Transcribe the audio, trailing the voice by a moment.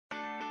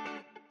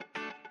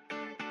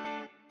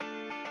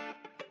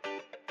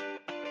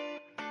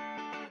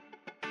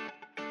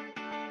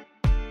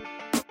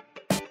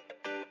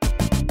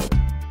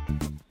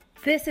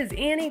This is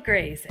Annie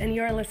Grace, and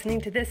you're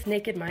listening to This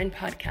Naked Mind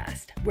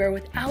podcast, where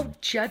without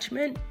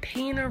judgment,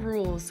 pain, or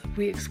rules,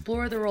 we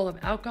explore the role of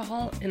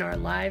alcohol in our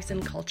lives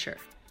and culture.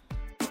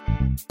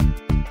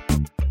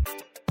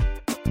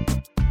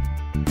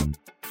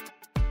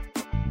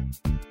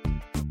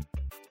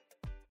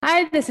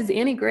 Hi, this is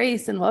Annie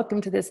Grace, and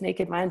welcome to This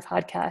Naked Mind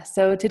podcast.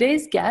 So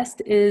today's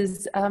guest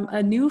is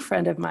a new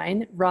friend of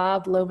mine,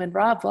 Rob Lohman.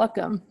 Rob,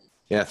 welcome.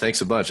 Yeah,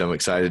 thanks a bunch. I'm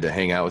excited to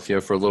hang out with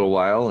you for a little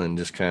while and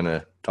just kind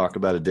of talk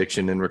about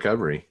addiction and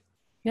recovery.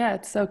 Yeah,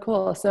 it's so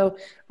cool. So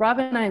Rob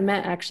and I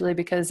met actually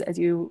because, as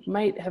you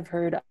might have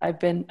heard, I've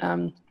been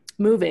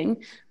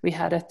moving. We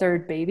had a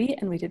third baby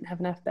and we didn't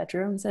have enough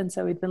bedrooms. And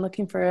so we'd been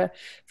looking for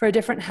a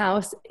different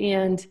house.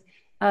 And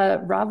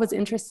Rob was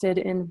interested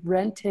in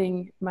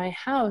renting my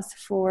house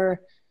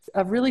for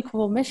a really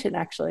cool mission,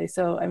 actually.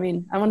 So, I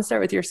mean, I want to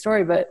start with your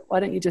story, but why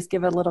don't you just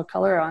give a little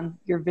color on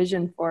your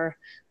vision for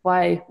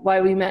why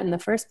we met in the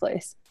first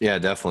place? Yeah,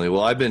 definitely.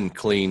 Well, I've been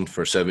clean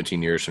for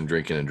 17 years from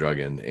drinking and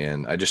drugging,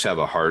 and I just have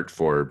a heart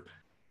for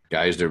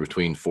guys that are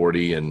between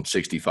 40 and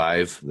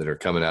 65 that are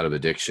coming out of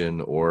addiction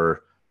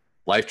or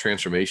life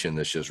transformation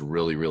that's just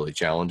really, really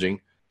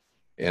challenging.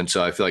 And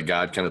so I feel like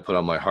God kind of put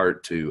on my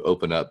heart to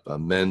open up a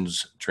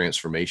men's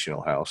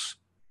transformational house.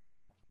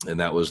 And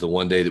that was the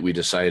one day that we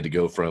decided to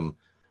go from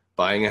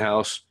buying a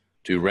house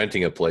to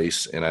renting a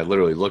place. And I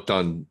literally looked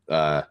on,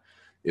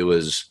 it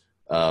was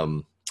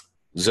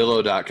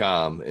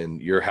Zillow.com,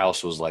 and your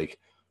house was like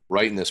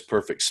right in this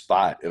perfect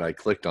spot. And I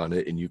clicked on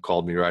it and you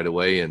called me right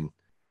away. And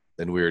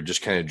then we were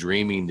just kind of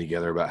dreaming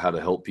together about how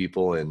to help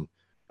people. And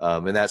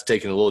that's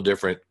taken a little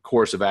different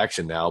course of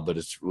action now, but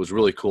it was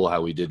really cool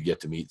how we did get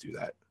to meet through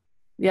that.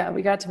 Yeah,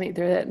 we got to meet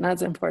through it, and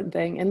that's an important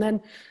thing. And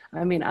then,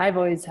 I mean, I've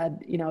always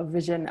had, a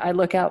vision. I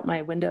look out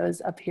my windows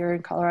up here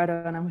in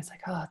Colorado, and I'm always like,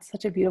 oh, it's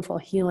such a beautiful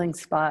healing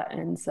spot.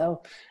 And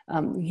so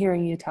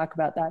hearing you talk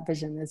about that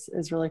vision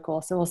is really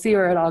cool. So we'll see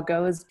where it all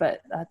goes,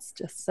 but that's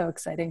just so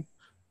exciting.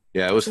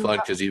 Yeah, it was fun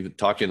because even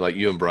talking like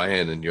you and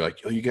Brian, and you're like,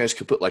 oh, you guys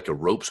could put like a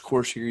ropes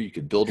course here. You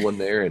could build one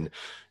there, and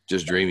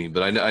just dreaming.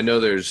 But I know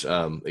there's,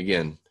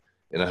 again,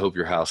 and I hope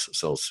your house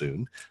sells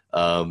soon,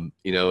 and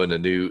a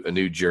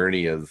new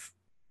journey of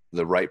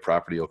the right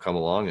property will come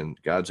along,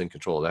 and God's in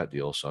control of that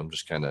deal. So I'm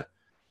just kind of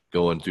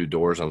going through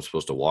doors I'm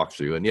supposed to walk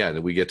through. And yeah,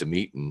 then we get to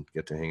meet and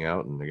get to hang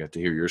out, and I got to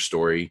hear your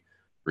story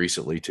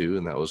recently too.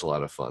 And that was a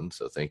lot of fun.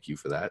 So thank you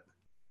for that.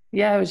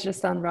 Yeah, I was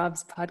just on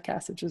Rob's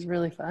podcast, which was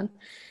really fun.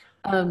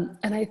 And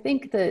I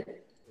think that,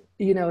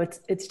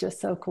 it's just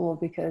so cool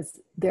because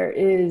there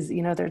is,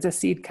 there's a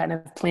seed kind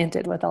of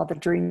planted with all the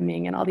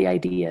dreaming and all the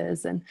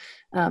ideas, and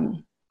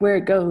where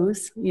it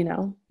goes,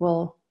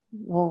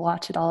 we'll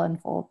watch it all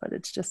unfold, but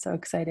it's just so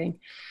exciting.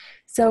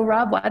 So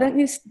Rob, why don't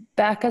you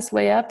back us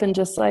way up and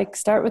just like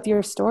start with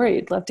your story?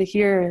 I'd love to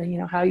hear,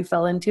 how you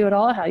fell into it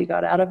all, how you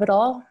got out of it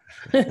all,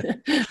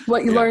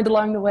 what you learned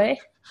along the way.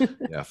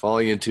 Yeah.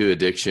 Falling into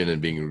addiction and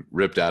being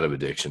ripped out of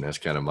addiction. That's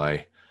kind of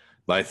my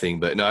thing.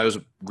 But no,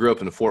 grew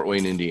up in Fort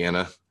Wayne,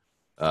 Indiana.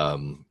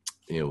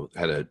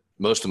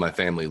 Most of my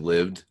family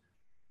lived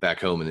back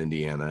home in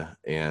Indiana.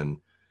 And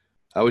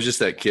I was just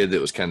that kid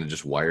that was kind of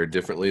just wired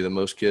differently than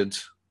most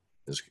kids.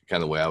 Is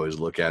kind of the way I always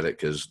look at it,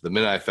 because the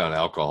minute I found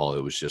alcohol,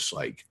 it was just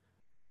like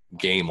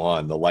game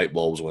on. The light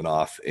bulbs went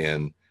off.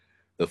 And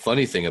the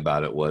funny thing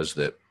about it was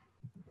that,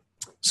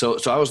 so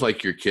I was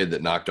like your kid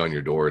that knocked on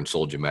your door and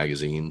sold you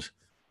magazines,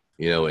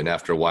 and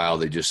after a while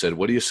they just said,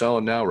 what are you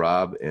selling now,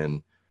 Rob?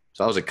 And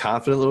so I was a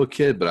confident little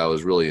kid, but I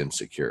was really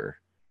insecure.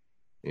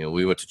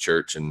 We went to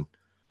church and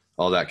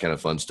all that kind of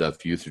fun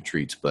stuff, youth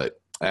retreats,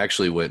 but I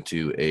actually went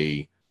to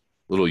a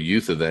little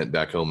youth event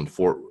back home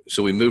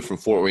so we moved from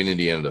Fort Wayne,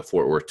 Indiana to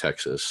Fort Worth,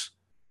 Texas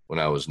when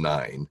I was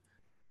 9.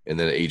 And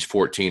then at age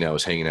 14, I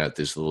was hanging out at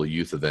this little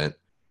youth event,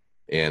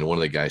 and one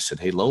of the guys said,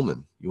 hey,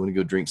 Lohman, you want to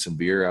go drink some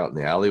beer out in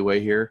the alleyway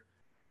here?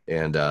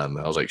 And I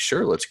was like,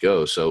 sure, let's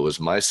go. So it was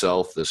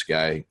myself, this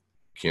guy,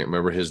 can't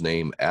remember his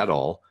name at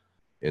all,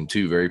 and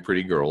 2 very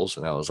pretty girls.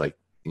 And I was like,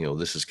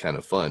 this is kind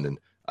of fun. And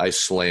I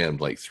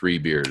slammed like 3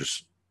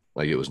 beers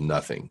like it was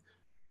nothing.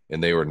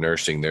 And they were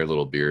nursing their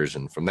little beers.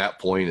 And from that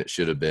point, it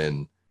should have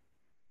been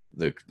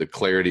the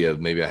clarity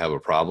of maybe I have a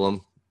problem,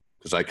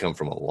 because I come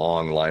from a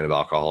long line of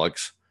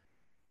alcoholics.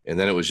 And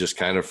then it was just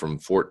kind of from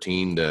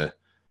 14 to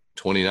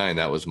 29,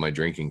 that was my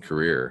drinking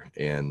career.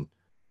 And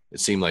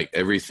it seemed like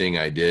everything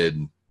I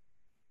did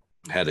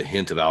had a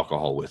hint of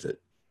alcohol with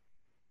it,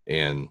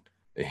 and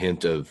a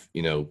hint of,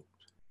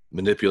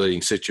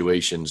 manipulating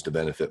situations to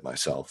benefit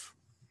myself.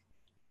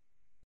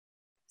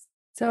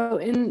 So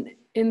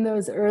in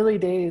those early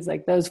days,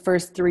 like those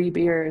first 3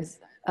 beers,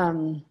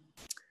 well,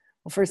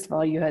 first of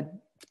all, you had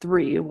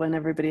 3 when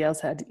everybody else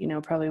had,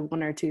 probably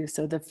 1 or 2.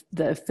 So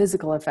the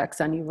physical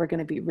effects on you were going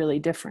to be really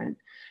different.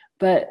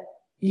 But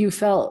you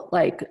felt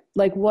like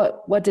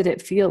what did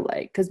it feel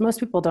like? Because most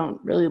people don't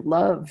really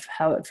love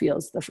how it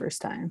feels the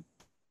first time.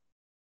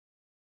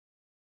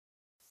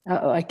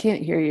 Uh-oh, I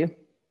can't hear you.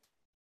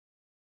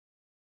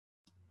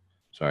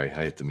 Sorry,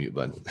 I hit the mute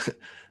button.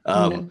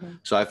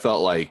 So I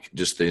felt like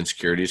just the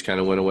insecurities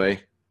kind of went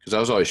away, because I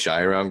was always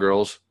shy around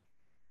girls.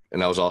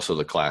 and I was also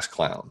the class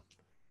clown.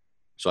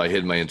 So I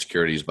hid my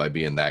insecurities by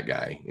being that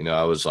guy. You know,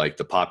 I was like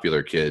the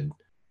popular kid,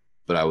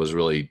 but I was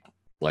really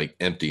like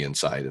empty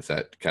inside, if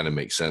that kind of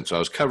makes sense. So I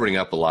was covering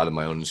up a lot of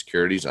my own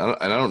insecurities. And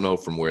I don't know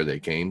from where they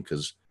came,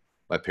 because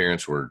my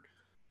parents were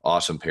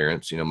awesome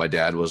parents. You know, my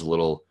dad was a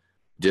little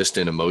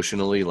distant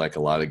emotionally, like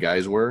a lot of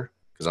guys were,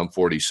 because I'm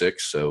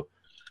 46. So,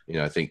 you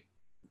know, I think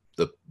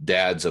the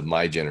dads of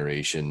my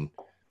generation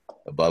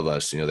above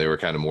us, you know, they were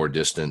kind of more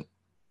distant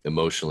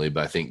emotionally,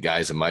 but I think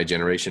guys of my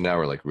generation now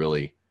are like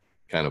really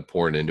kind of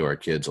pouring into our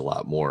kids a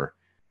lot more.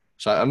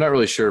 So I'm not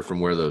really sure from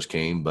where those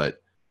came,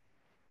 but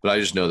I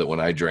just know that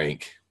when I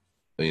drank,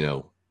 you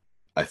know,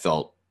 I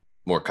felt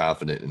more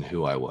confident in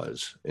who I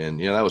was. And,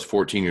 you know, that was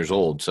 14 years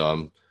old. So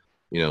I'm,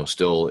 you know,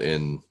 still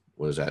in,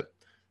 what is that,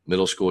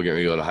 middle school, getting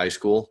ready to go to high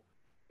school.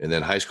 And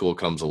then high school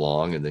comes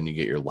along, and then you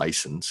get your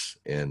license.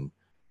 And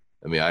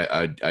I mean,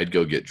 I'd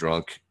go get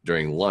drunk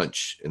during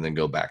lunch and then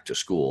go back to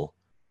school.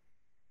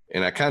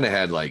 And I kind of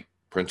had like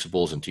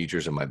principals and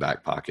teachers in my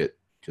back pocket,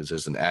 because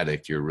as an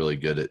addict, you're really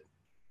good at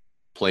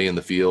playing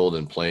the field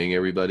and playing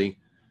everybody.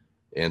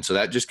 And so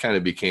that just kind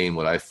of became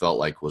what I felt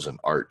like was an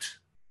art.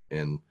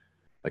 And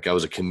like I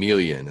was a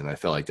chameleon, and I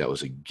felt like that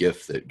was a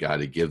gift that God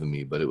had given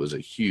me, but it was a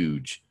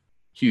huge,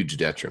 huge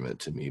detriment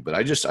to me. But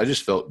I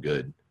just felt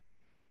good,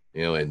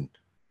 you know, and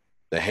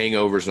the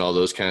hangovers and all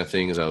those kind of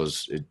things,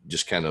 it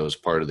just kind of was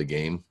part of the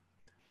game.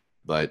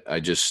 But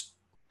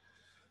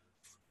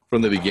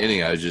from the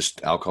beginning,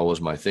 alcohol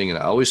was my thing. And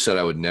I always said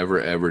I would never,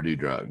 ever do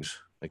drugs.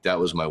 Like that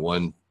was my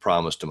one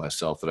promise to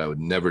myself, that I would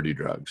never do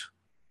drugs.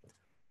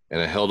 And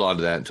I held on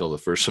to that until the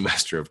first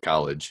semester of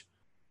college,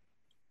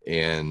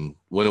 and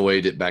went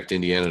away back to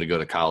Indiana to go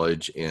to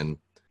college. And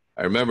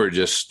I remember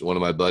just one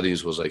of my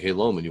buddies was like, "Hey,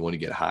 Loman, you want to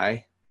get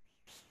high?"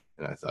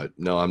 And I thought,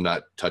 no, I'm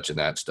not touching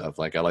that stuff.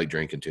 Like I like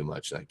drinking too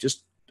much. Like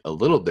just a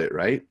little bit,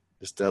 right?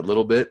 Just a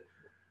little bit.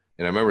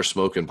 And I remember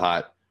smoking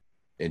pot,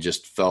 and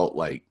just felt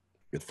like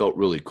it felt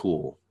really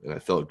cool, and I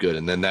felt good.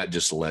 And then that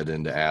just led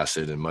into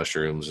acid and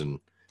mushrooms and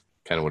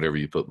kind of whatever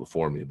you put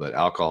before me. But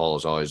alcohol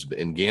has always been,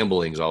 and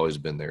gambling has always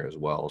been there as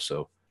well.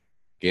 So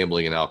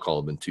gambling and alcohol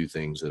have been two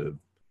things that have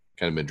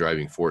kind of been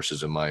driving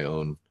forces in my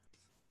own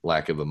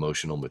lack of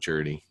emotional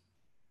maturity.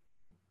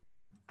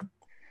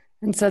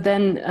 And so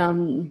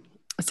then,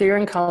 so you're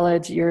in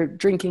college, you're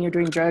drinking, you're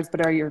doing drugs,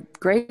 but are your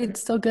grades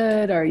still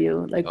good? Are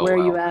you like, where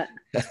are you at?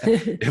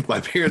 If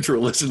my parents were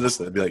listening to this,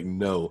 I'd be like,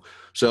 no.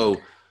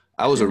 So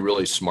I was a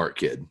really smart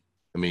kid.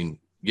 I mean,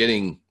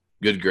 getting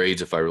good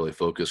grades, if I really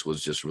focused,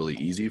 was just really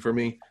easy for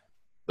me,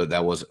 but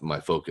that wasn't my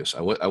focus.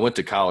 I went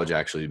to college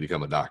actually to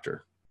become a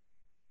doctor,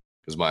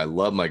 because I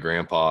love my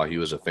grandpa. He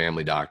was a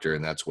family doctor,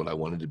 and that's what I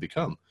wanted to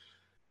become.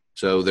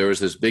 So there was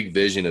this big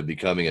vision of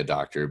becoming a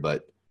doctor,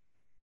 but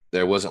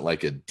there wasn't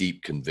like a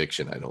deep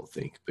conviction, I don't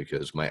think,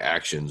 because my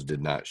actions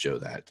did not show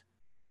that.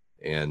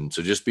 And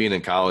so just being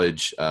in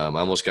college, I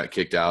almost got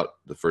kicked out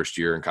the first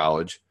year in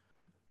college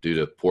due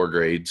to poor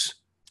grades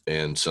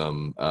and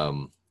some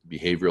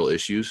behavioral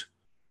issues.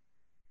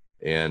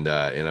 And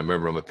I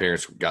remember my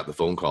parents got the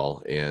phone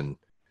call, and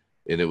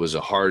it was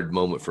a hard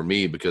moment for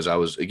me, because I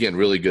was, again,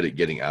 really good at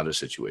getting out of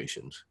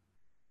situations.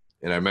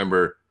 And I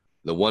remember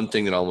the one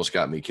thing that almost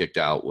got me kicked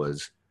out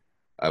was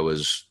I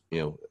was, you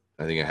know,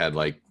 I think I had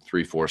like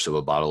 3/4 of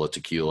a bottle of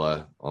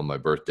tequila on my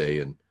birthday,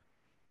 and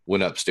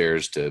went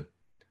upstairs to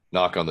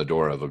knock on the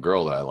door of a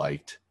girl that I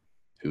liked,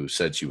 who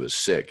said she was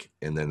sick.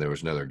 And then there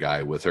was another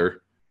guy with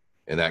her,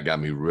 and that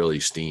got me really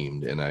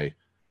steamed. And I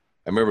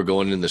remember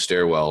going in the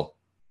stairwell,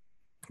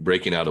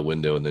 breaking out a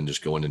window, and then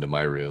just going into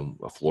my room,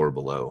 a floor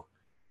below.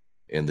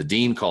 And the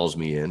dean calls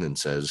me in and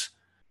says,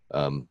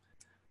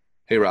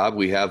 "Hey, Rob,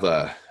 we have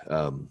I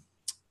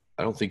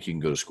don't think you can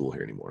go to school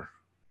here anymore,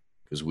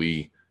 because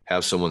we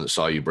have someone that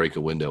saw you break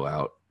a window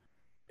out,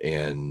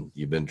 and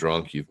you've been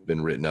drunk. You've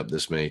been written up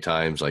this many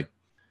times. Like,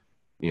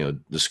 you know,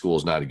 the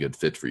school's not a good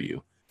fit for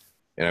you."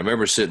 And I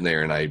remember sitting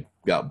there, and I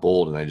got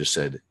bold, and I just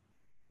said,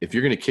 if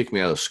you're going to kick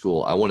me out of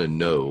school, I want to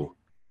know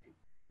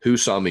who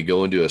saw me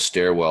go into a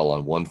stairwell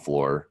on one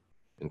floor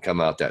and come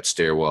out that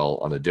stairwell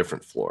on a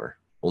different floor.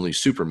 Only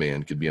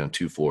Superman could be on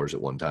 2 floors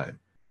at one time.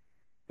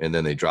 And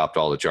then they dropped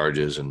all the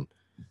charges. And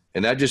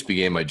that just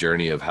began my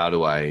journey of how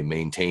do I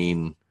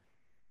maintain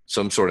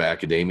some sort of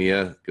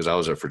academia, because I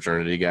was a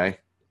fraternity guy.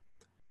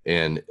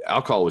 And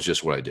alcohol was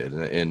just what I did.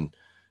 And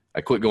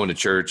I quit going to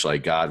church.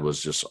 Like God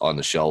was just on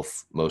the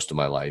shelf most of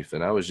my life.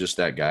 And I was just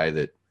that guy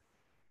that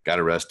got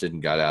arrested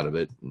and got out of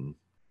it, and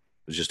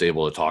was just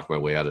able to talk my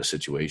way out of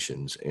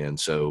situations. And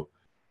so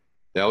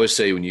they always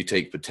say when you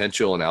take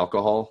potential and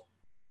alcohol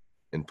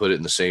and put it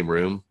in the same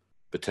room,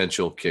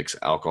 potential kicks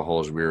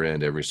alcohol's rear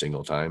end every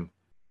single time.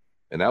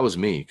 And that was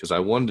me, because I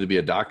wanted to be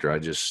a doctor. I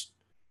just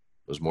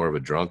was more of a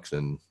drunk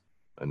than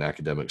an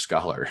academic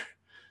scholar.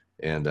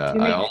 And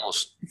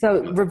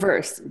So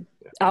reverse,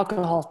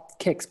 alcohol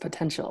kicks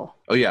potential.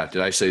 Oh yeah.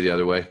 Did I say the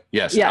other way?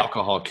 Yes. Yeah.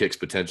 Alcohol kicks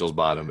potential's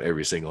bottom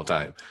every single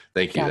time.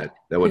 Thank you.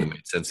 That wouldn't have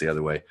made sense the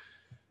other way.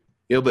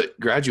 You know, but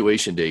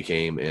graduation day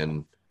came,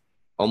 and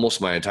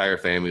almost my entire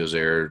family was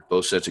there,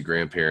 both sets of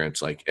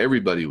grandparents, like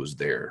everybody was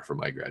there for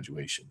my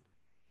graduation.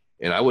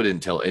 And I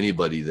wouldn't tell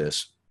anybody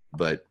this,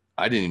 but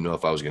I didn't even know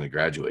if I was going to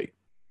graduate.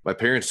 My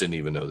parents didn't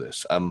even know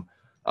this. I'm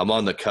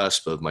on the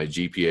cusp of my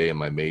GPA and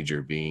my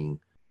major being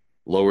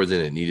lower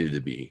than it needed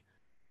to be.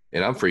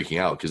 And I'm freaking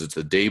out because it's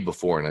the day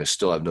before and I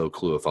still have no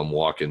clue if I'm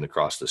walking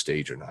across the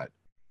stage or not.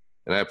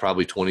 And I have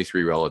probably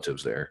 23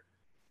 relatives there.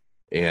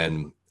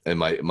 And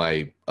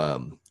my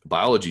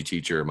biology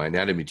teacher, my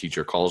anatomy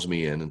teacher calls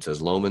me in and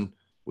says, Lohman,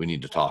 we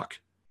need to talk.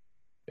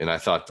 And I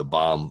thought the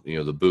bomb,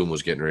 the boom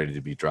was getting ready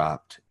to be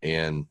dropped.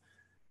 And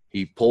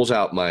he pulls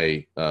out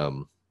my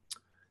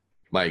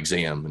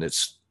exam, and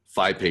it's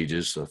 5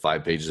 pages, so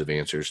 5 pages of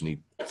answers. And he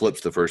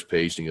flips the first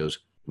page and he goes,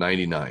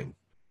 99,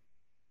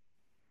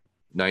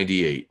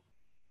 98,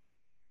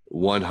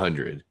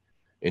 100.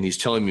 And he's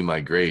telling me my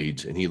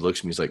grades. And he looks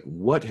at me, he's like,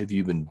 what have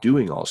you been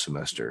doing all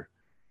semester?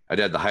 I'd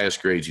had the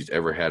highest grades he's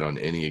ever had on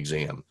any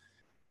exam.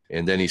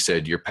 And then he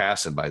said, you're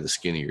passing by the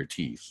skin of your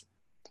teeth.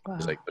 Wow.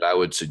 He's like, but I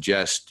would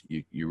suggest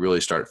you really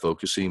start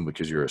focusing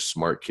because you're a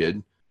smart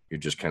kid. You're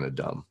just kind of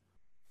dumb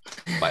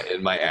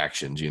in my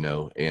actions,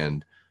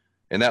 and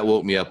that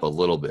woke me up a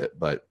little bit.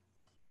 But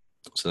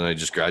so then I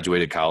just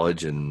graduated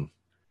college and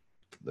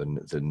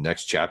the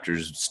next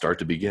chapters start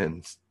to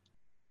begin.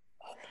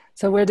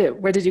 So where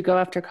did you go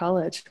after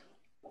college?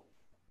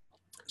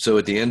 So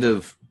at the end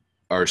of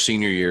our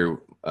senior year,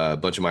 a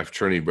bunch of my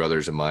fraternity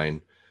brothers and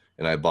mine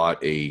and I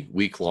bought a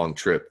week-long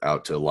trip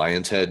out to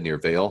Lion's Head near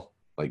Vail.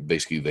 Like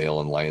basically Vail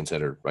and Lion's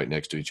Head are right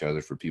next to each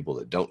other for people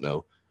that don't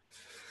know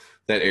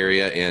that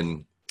area.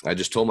 And I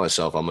just told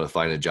myself I'm going to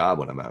find a job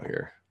when I'm out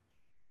here.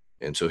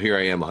 And so here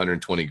I am,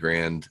 120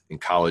 grand in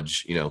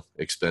college,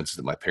 expenses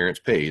that my parents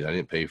paid. I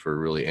didn't pay for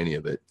really any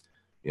of it.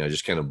 I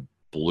just kind of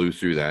blew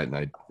through that. And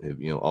I,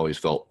 always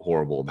felt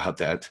horrible about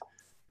that.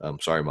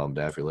 Sorry, Mom and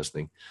Dad, if you're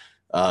listening.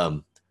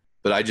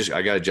 But I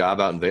got a job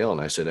out in Vail,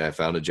 and I said I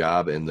found a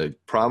job. And the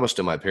promise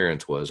to my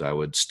parents was I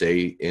would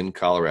stay in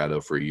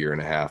Colorado for a year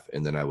and a half,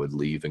 and then I would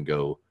leave and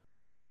go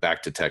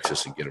back to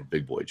Texas and get a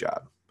big boy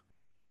job.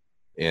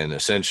 And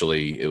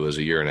essentially it was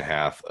a year and a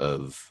half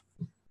of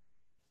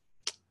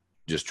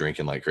just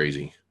drinking like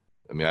crazy.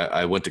 I mean,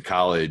 I went to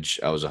college.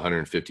 I was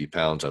 150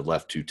 pounds. I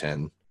left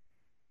 210.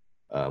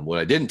 What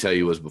I didn't tell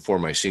you was before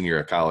my senior year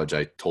of college,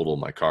 I totaled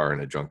my car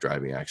in a drunk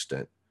driving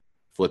accident,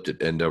 flipped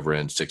it end over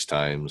end 6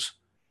 times.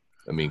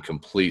 I mean,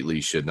 completely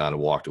should not have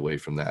walked away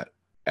from that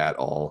at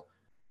all.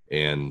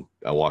 And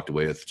I walked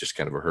away with just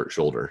kind of a hurt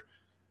shoulder.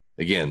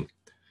 Again,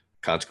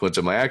 consequence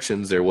of my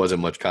actions, there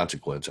wasn't much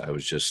consequence. I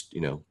was just,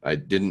 I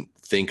didn't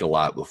think a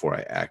lot before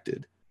I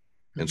acted.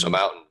 And so I'm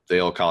out in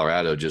Vail,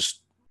 Colorado,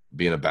 just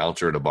being a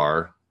bouncer at a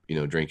bar,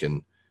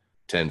 drinking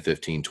 10,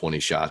 15, 20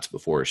 shots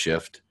before a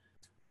shift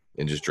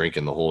and just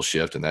drinking the whole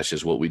shift. And that's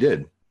just what we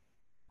did.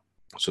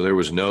 So there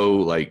was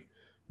no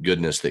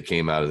goodness that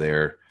came out of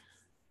there.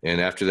 And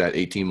after that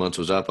 18 months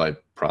was up, I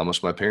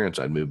promised my parents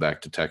I'd move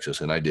back to Texas,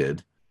 and I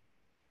did.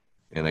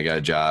 And I got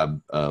a job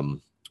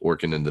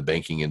working in the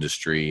banking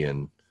industry.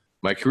 And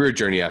my career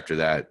journey after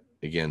that,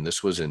 again,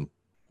 this was in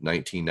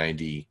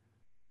 1995.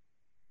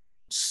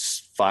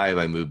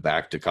 I moved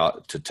back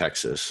to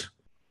Texas.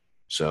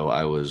 So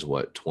I was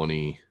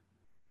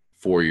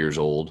 24 years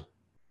old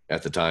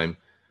at the time.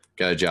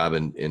 Got a job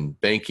in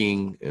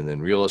banking and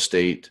then real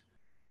estate.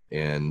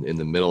 And in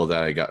the middle of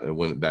that, I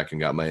went back and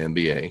got my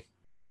MBA.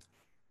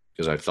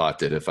 Because I thought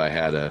that if I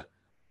had a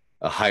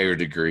higher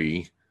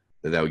degree,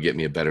 that would get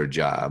me a better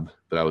job.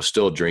 But I was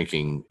still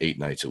drinking 8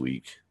 nights a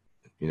week,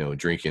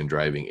 drinking and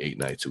driving 8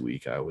 nights a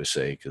week, I always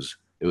say, because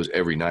it was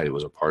every night it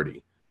was a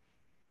party.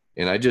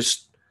 And I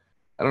just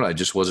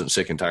wasn't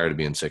sick and tired of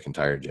being sick and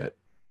tired yet.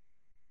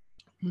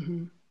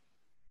 Mm-hmm.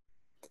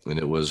 And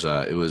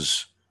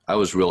I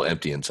was real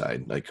empty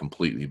inside,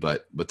 completely.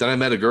 But then I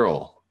met a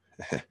girl,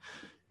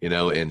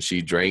 and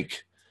she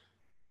drank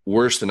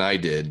worse than I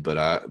did, but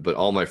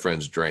all my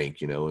friends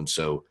drank, and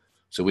so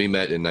we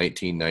met in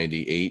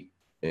 1998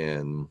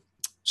 and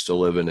still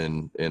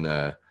living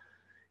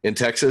in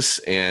Texas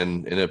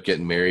and ended up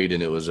getting married.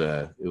 And it was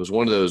a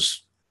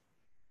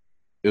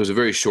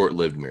very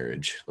short-lived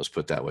marriage. Let's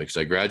put it that way. Cause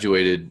I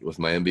graduated with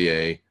my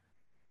MBA.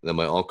 Then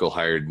my uncle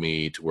hired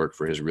me to work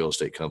for his real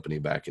estate company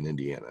back in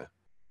Indiana.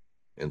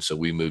 And so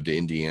we moved to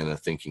Indiana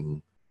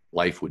thinking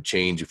life would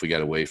change if we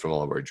got away from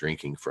all of our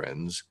drinking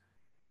friends.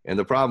 And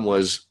the problem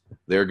was,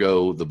 there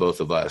go the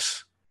both of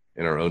us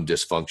in our own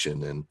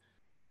dysfunction. And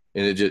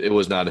it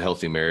was not a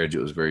healthy marriage.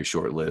 It was very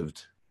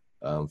short-lived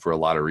for a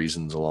lot of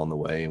reasons along the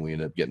way. And we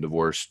ended up getting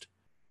divorced.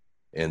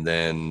 And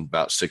then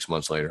about 6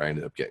 months later, I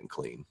ended up getting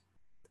clean.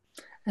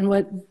 And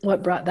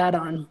what brought that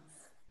on?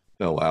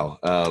 Oh, wow.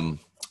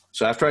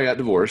 So after I got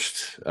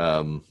divorced,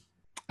 I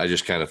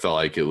just kind of felt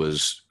like it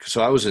was,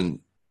 so I was in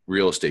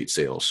real estate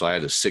sales. So I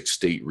had a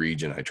 6-state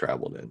region I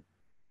traveled in,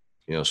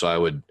 so I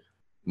would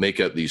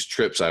make up these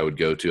trips I would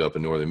go to up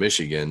in northern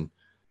Michigan,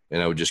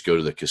 and I would just go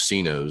to the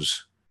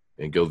casinos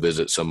and go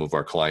visit some of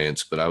our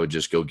clients, but I would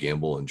just go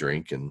gamble and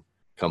drink and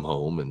come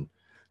home. And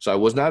so I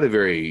was not a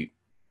very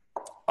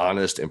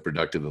honest and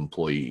productive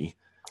employee.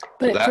 So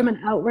But that, from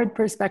an outward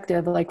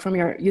perspective, like from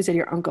you said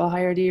your uncle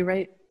hired you,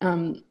 right?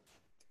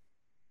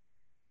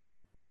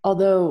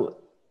 Although,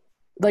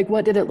 like,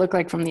 what did it look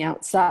like from the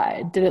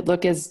outside? Did it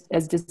look as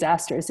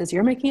disastrous as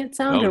you're making it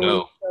sound, oh or were you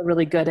no, still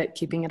really good at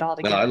keeping it all no,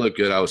 I together? looked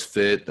good. I was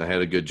fit. I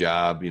had a good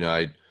job.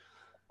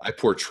 I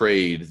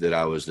portrayed that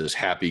I was this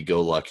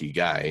happy-go-lucky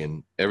guy,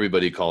 and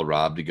everybody called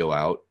Rob to go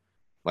out.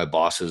 My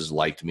bosses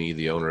liked me.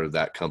 The owner of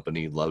that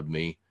company loved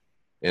me.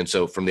 And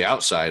so from the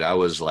outside, I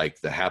was like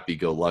the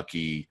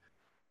happy-go-lucky,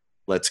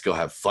 let's go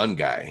have fun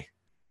guy.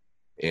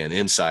 And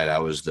inside, I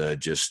was the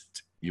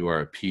just, you are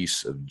a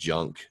piece of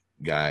junk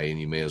guy, and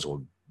you may as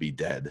well be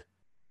dead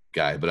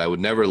guy. But I would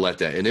never let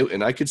that,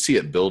 and I could see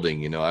it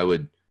building. I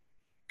would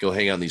go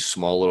hang out in these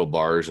small little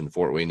bars in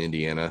Fort Wayne,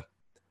 Indiana,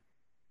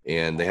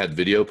 and they had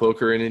video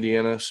poker in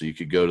Indiana, so you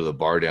could go to the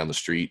bar down the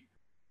street,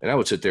 and I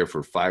would sit there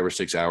for 5 or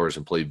 6 hours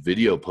and play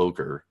video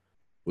poker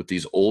with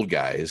these old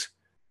guys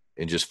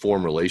and just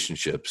form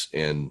relationships.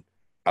 And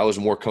I was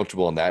more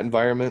comfortable in that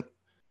environment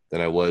than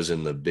I was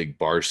in the big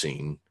bar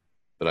scene,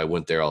 but I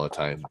went there all the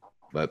time.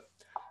 But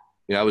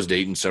I was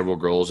dating several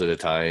girls at a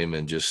time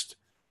and just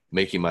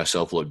making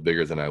myself look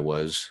bigger than I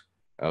was.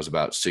 I was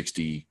about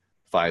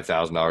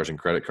 $65,000 in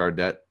credit card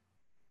debt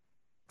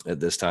at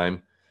this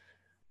time,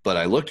 but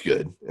I looked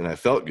good and I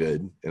felt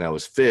good and I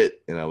was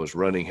fit and I was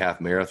running half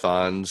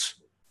marathons,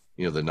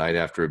 the night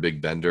after a big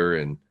bender.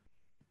 And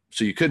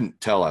so you couldn't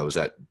tell I was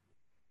that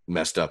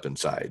messed up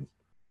inside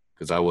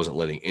because I wasn't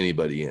letting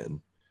anybody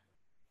in,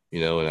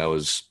 and I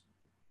was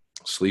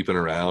sleeping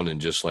around and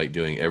just like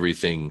doing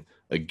everything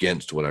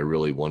against what I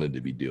really wanted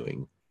to be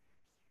doing.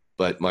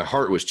 But my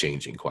heart was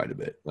changing quite a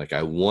bit. Like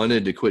I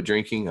wanted to quit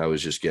drinking. I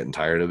was just getting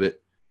tired of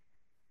it.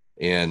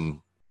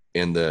 And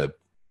the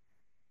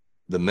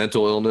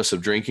mental illness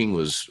of drinking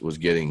was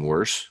getting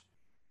worse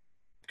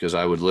because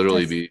I would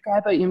literally be,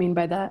 Describe what you mean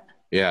by that.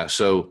 yeah.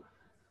 So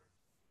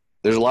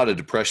there's a lot of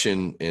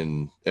depression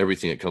and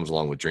everything that comes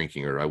along with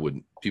drinking, or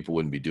people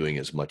wouldn't be doing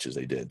as much as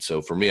they did.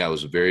 So for me, I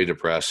was very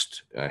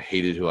depressed. I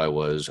hated who I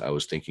was. I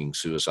was thinking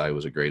suicide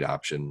was a great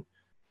option,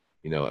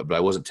 but I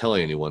wasn't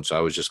telling anyone. So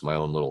I was just my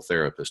own little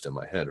therapist in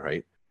my head.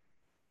 Right.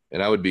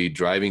 And I would be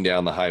driving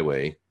down the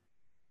highway,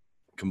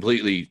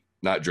 completely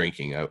not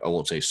drinking. I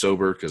won't say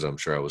sober because I'm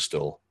sure I was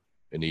still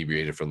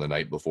inebriated from the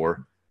night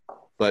before,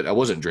 but I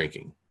wasn't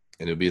drinking.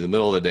 And it would be the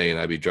middle of the day and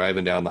I'd be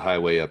driving down the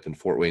highway up in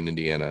Fort Wayne,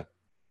 Indiana.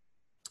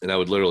 And I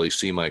would literally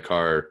see my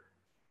car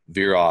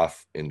veer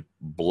off and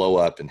blow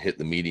up and hit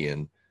the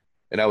median.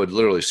 And I would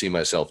literally see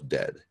myself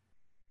dead.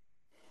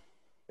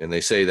 And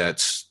they say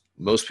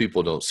most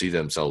people don't see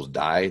themselves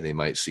die. They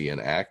might see an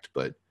act,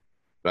 but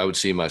I would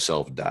see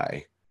myself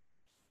die.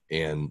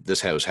 And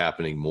this was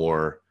happening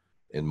more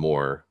and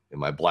more. And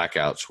my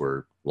blackouts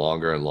were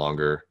longer and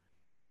longer.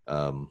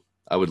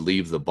 I would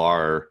leave the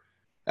bar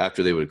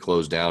after they would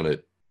close down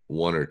at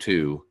 1 or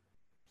 2.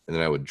 And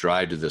then I would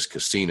drive to this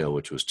casino,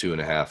 which was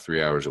 2.5,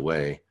 3 hours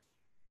away,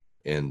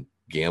 and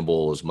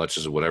gamble as much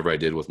as whatever I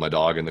did with my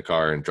dog in the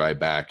car and drive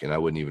back. And I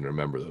wouldn't even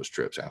remember those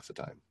trips half the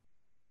time.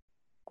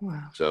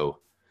 Wow. So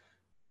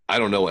I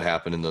don't know what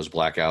happened in those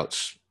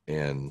blackouts,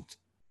 and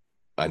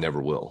I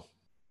never will.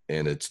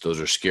 And those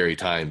are scary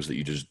times that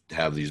you just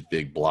have these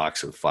big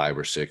blocks of 5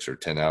 or 6 or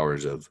 10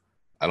 hours of,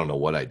 I don't know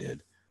what I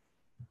did.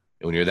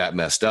 And when you're that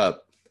messed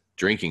up,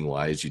 drinking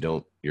wise,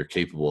 you're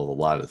capable of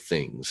a lot of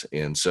things.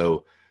 And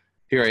so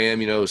here I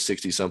am,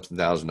 60 something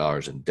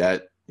 $1,000 in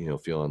debt,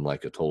 feeling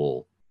like a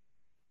total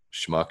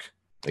schmuck,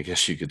 I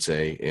guess you could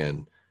say,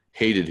 and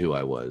hated who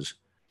I was,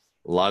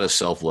 a lot of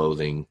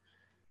self-loathing.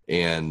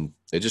 And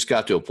it just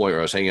got to a point where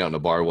I was hanging out in a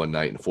bar one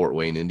night in Fort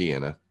Wayne,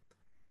 Indiana,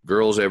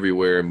 girls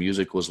everywhere,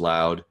 music was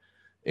loud,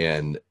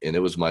 and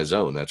it was my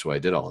zone. That's what I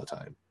did all the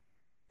time.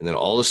 And then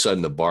all of a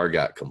sudden the bar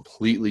got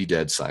completely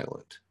dead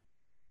silent.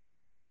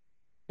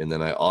 And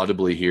then I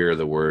audibly hear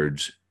the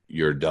words,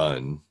 "You're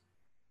done."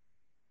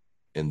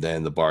 And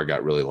then the bar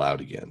got really loud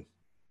again.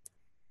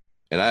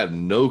 And I have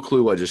no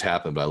clue what just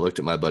happened, but I looked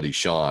at my buddy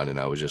Sean and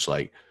I was just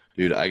like,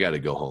 dude, I got to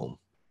go home.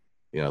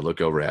 I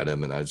look over at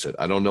him and I said,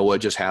 I don't know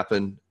what just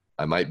happened.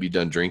 I might be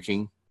done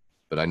drinking,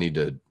 but I need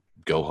to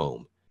go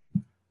home.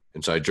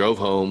 And so I drove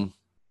home,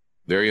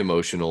 very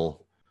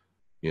emotional,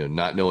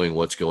 not knowing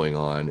what's going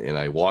on. And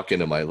I walk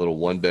into my little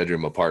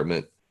 1-bedroom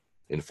apartment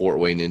in Fort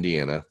Wayne,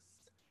 Indiana.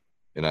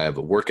 And I have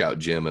a workout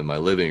gym in my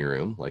living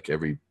room, like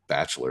every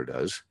bachelor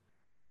does,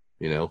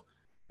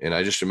 And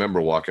I just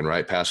remember walking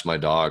right past my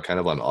dog, kind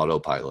of on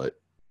autopilot,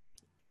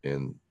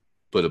 and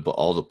put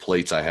all the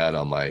plates I had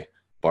on my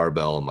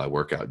barbell in my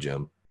workout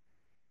gym,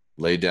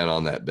 laid down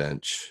on that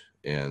bench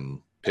and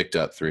picked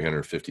up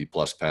 350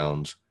 plus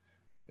pounds.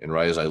 And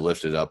right as I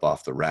lifted up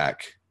off the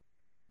rack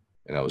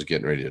and I was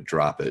getting ready to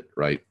drop it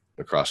right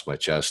across my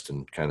chest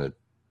and kind of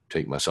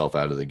take myself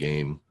out of the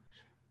game,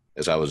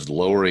 as I was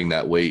lowering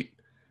that weight,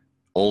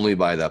 only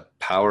by the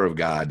power of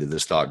God did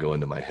this thought go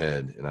into my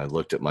head. And I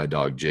looked at my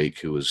dog, Jake,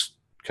 who was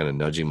kind of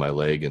nudging my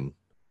leg and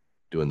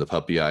doing the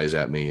puppy eyes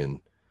at me. And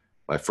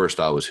my first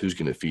thought was, who's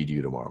going to feed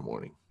you tomorrow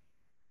morning?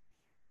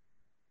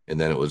 And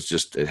then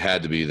it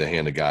had to be the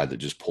hand of God that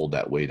just pulled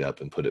that weight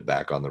up and put it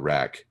back on the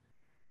rack,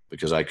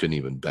 because I couldn't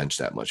even bench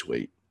that much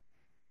weight.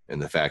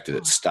 And the fact that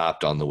it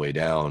stopped on the way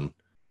down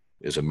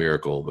is a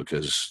miracle,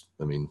 because,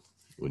 I mean,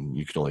 when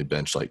you can only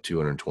bench like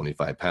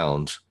 225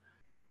 pounds,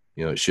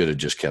 you know, it should have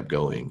just kept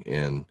going.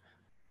 And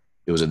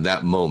it was in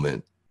that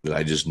moment that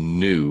I just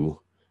knew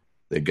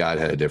that God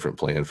had a different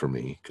plan for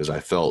me, because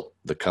I felt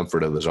the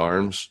comfort of his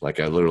arms.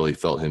 Like I literally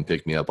felt him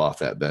pick me up off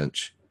that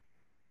bench,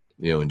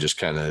 you know, and just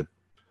kind of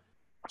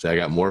say, I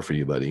got more for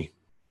you, buddy.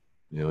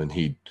 You know, and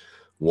he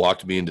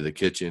walked me into the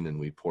kitchen and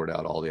we poured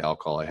out all the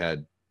alcohol I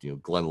had. You know,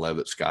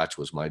 Glenlivet Scotch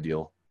was my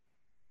deal.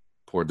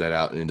 Poured that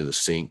out into the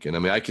sink. And I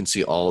mean, I can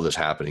see all of this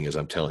happening as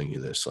I'm telling you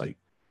this, like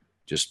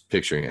just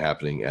picturing it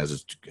happening as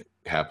it's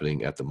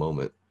happening at the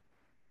moment.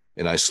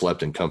 And I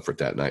slept in comfort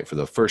that night for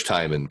the first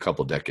time in a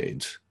couple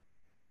decades,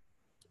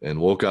 and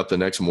woke up the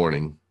next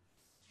morning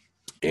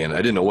and I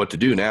didn't know what to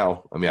do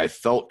now. I mean, I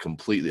felt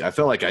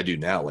like I do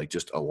now, like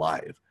just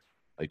alive,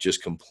 like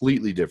just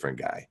completely different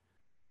guy.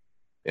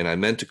 And I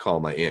meant to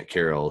call my Aunt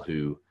Carol,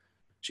 who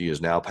she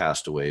has now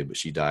passed away, but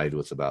she died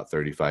with about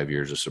 35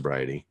 years of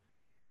sobriety.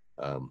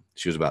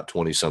 She was about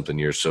 20 something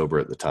years sober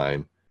at the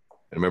time.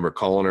 I remember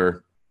calling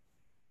her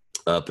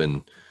up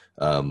and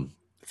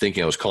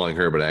thinking I was calling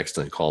her, but I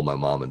accidentally called my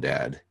mom and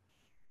dad.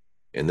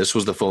 And this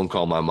was the phone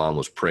call my mom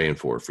was praying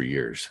for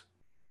years.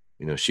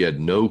 You know, she had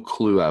no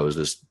clue I was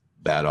this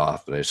bad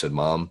off. But I said,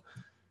 Mom,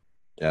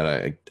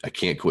 Dad, I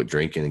can't quit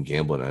drinking and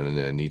gambling, and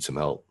I need some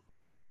help.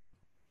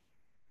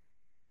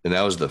 And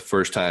that was the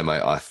first time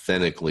I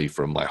authentically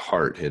from my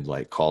heart had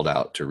like called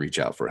out to reach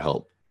out for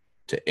help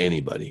to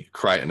anybody.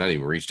 Not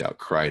even reached out,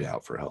 cried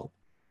out for help.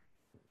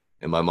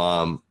 And my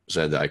mom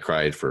said that I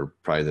cried for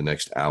probably the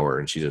next hour,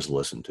 and she just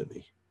listened to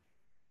me.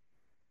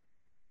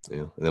 You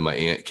know, and then my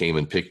aunt came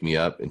and picked me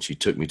up, and she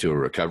took me to a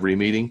recovery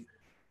meeting,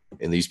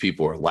 and these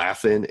people were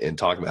laughing and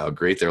talking about how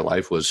great their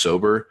life was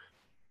sober.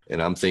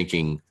 And I'm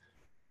thinking,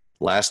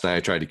 last night I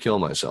tried to kill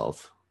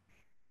myself,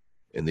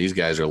 and these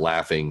guys are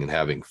laughing and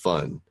having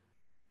fun.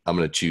 I'm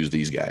going to choose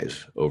these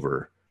guys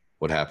over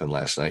what happened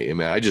last night. I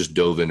mean, I just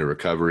dove into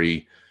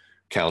recovery,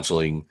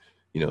 counseling,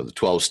 you know, the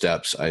 12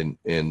 steps.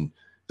 And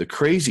the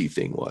crazy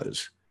thing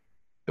was,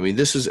 I mean,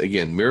 this is,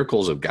 again,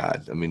 miracles of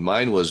God. I mean,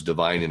 mine was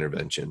divine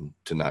intervention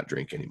to not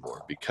drink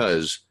anymore,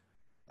 because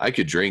I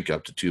could drink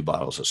up to 2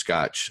 bottles of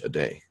scotch a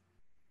day,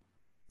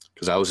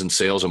 because I was in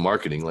sales and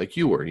marketing like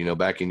you were, you know,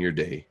 back in your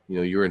day. You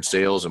know, you were in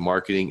sales and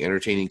marketing,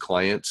 entertaining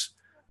clients,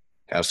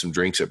 have some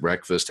drinks at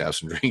breakfast, have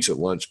some drinks at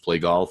lunch, play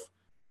golf.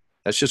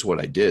 That's just what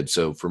I did.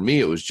 So for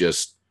me, it was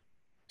just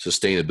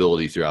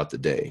sustainability throughout the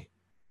day.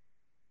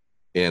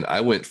 And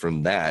I went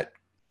from that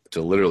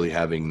to literally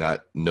having no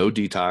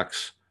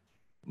detox,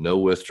 no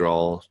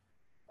withdrawal.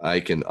 I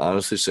can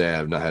honestly say I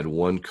have not had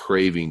one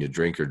craving to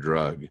drink or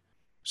drug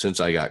since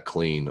I got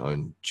clean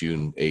on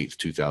June 8th,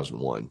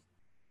 2001.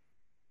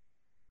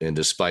 And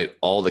despite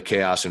all the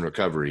chaos in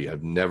recovery,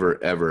 I've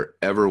never, ever,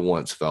 ever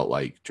once felt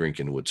like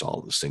drinking would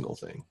solve a single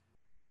thing.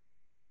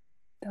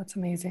 That's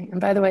amazing. And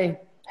by the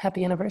way,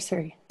 happy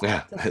anniversary.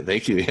 Yeah.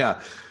 Thank you.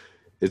 Yeah.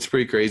 It's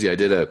pretty crazy. I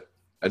did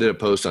a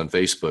post on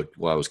Facebook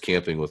while I was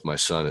camping with my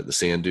son at the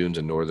sand dunes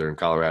in northern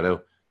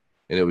Colorado.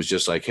 And it was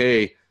just like,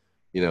 hey,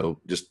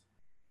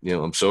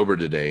 I'm sober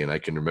today, and I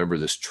can remember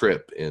this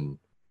trip, and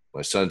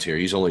my son's here.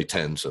 He's only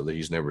 10, so that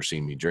he's never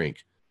seen me drink,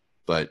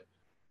 but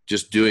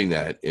just doing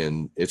that.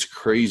 And it's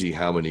crazy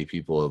how many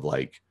people have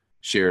like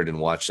shared and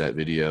watched that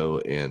video,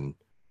 and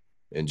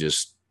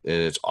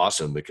it's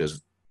awesome,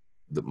 because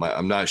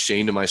I'm not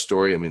ashamed of my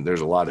story. I mean,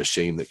 there's a lot of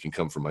shame that can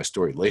come from my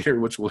story later,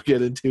 which we'll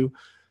get into,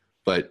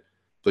 but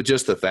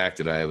just the fact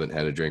that I haven't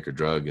had a drink or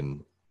drug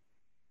in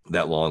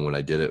that long, when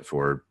I did it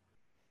for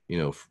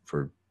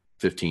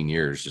 15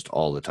 years, just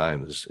all the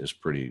time, is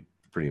pretty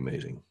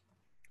amazing.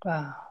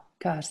 Wow.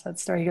 Gosh, that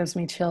story gives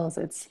me chills.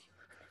 It's,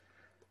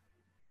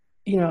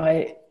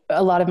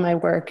 a lot of my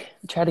work,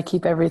 try to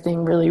keep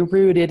everything really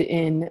rooted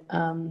in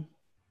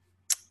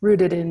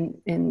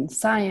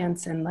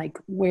science, and like,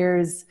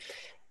 where's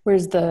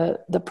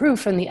the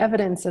proof and the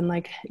evidence, and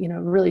like,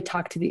 really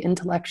talk to the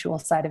intellectual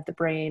side of the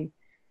brain.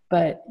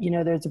 But,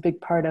 there's a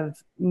big part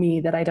of me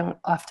that I don't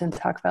often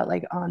talk about,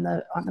 like on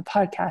the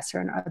podcast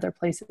or in other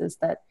places,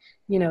 that,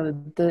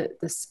 the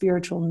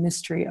spiritual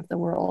mystery of the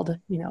world,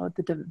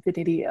 the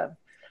divinity of,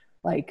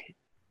 like,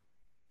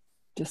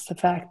 just the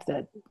fact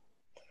that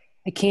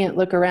I can't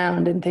look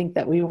around and think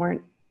that we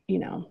weren't,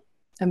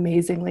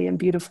 amazingly and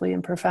beautifully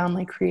and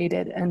profoundly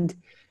created. And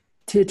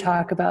to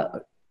talk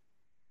about,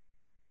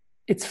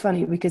 it's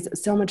funny because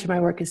so much of my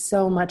work is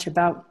so much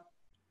about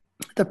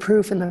the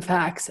proof and the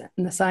facts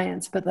and the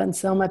science, but then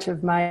so much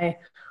of my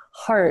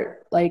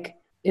heart, like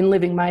in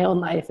living my own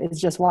life, is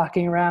just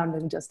walking around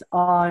in just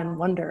awe and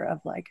wonder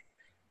of like,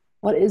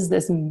 what is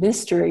this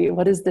mystery?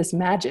 What is this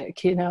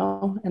magic,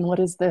 and what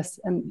is this?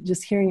 And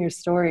just hearing your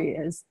story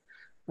is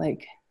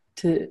like,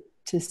 to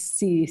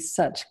see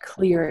such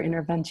clear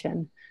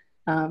intervention.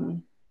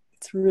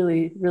 It's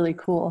really, really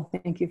cool.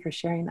 Thank you for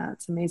sharing that.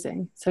 It's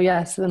amazing. So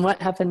then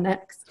what happened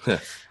next?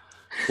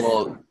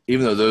 Well,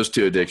 even though those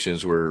two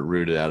addictions were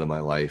rooted out of my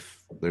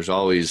life, there's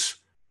always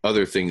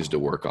other things to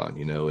work on,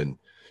 and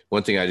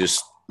one thing I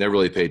just never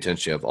really paid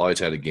attention to, I've always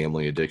had a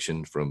gambling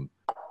addiction from,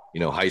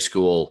 high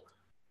school,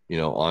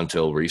 on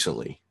till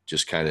recently,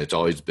 just kind of, it's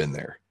always been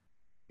there,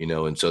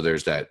 and so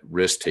there's that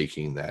risk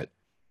taking that,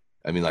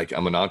 I mean, like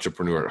I'm an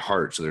entrepreneur at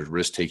heart. So there's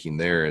risk taking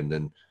there. And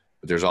then,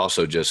 but there's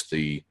also just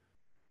the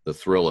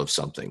thrill of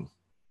something,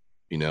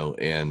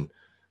 and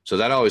so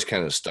that always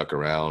kind of stuck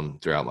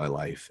around throughout my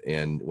life.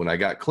 And when I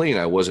got clean,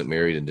 I wasn't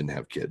married and didn't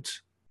have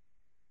kids,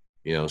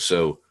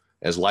 so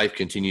as life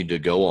continued to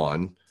go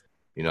on,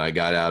 I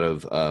got out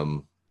of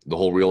the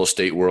whole real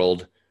estate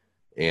world,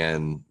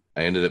 and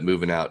I ended up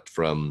moving out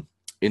from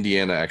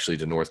Indiana actually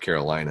to North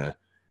Carolina.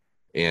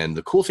 And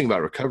the cool thing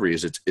about recovery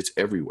is it's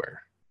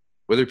everywhere.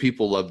 Whether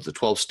people love the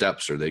 12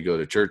 steps or they go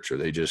to church or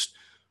they just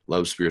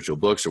love spiritual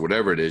books or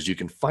whatever it is, you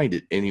can find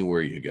it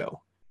anywhere you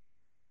go.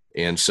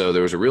 And so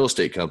there was a real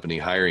estate company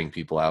hiring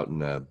people out in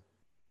that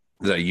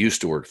I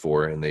used to work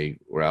for, and they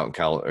were out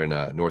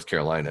in North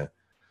Carolina.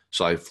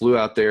 So I flew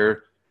out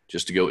there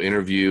just to go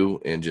interview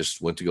and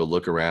just went to go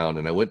look around.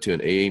 And I went to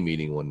an AA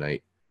meeting one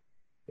night,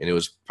 and it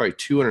was probably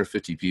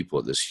 250 people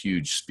at this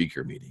huge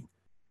speaker meeting.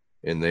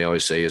 And they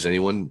always say, is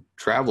anyone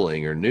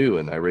traveling or new?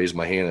 And I raised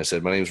my hand. I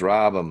said, my name's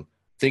Rob. I'm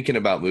thinking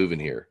about moving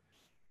here.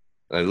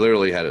 And I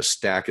literally had a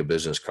stack of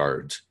business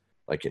cards,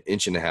 like an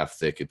inch and a half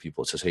thick, of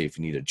people that says, hey, if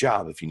you need a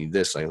job, if you need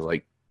this. And I was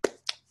like,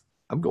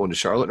 I'm going to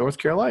Charlotte, North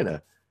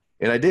Carolina.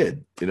 And I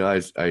did.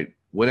 I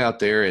went out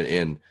there,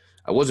 and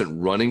I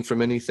wasn't running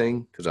from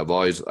anything, because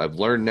I've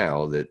learned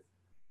now that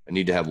I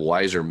need to have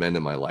wiser men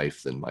in my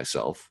life than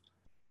myself,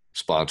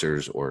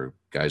 sponsors or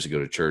guys that go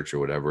to church or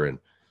whatever. And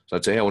so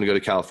I'd say, hey, I want to go to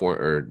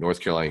California or North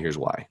Carolina. Here's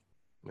why.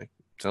 Like,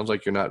 sounds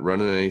like you're not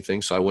running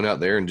anything. So I went out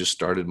there and just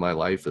started my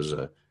life as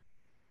a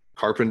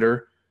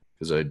carpenter,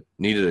 because I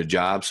needed a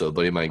job. So a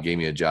buddy of mine gave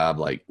me a job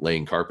like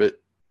laying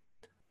carpet,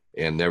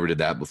 and never did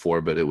that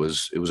before. But it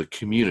was a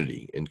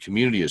community, and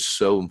community is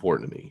so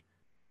important to me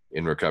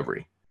in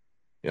recovery.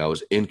 I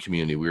was in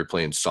community. We were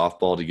playing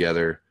softball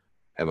together,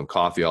 having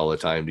coffee all the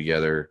time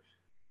together.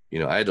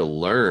 I had to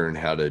learn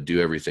how to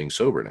do everything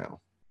sober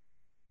now.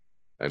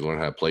 I had to learn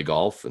how to play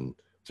golf and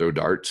throw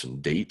darts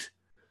and date,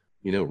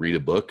 read a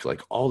book,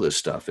 like all this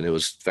stuff. And it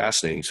was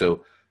fascinating.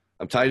 So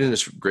I'm tied in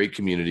this great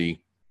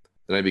community.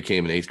 Then I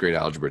became an 8th grade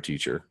algebra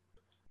teacher.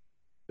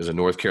 Because in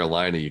North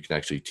Carolina, you can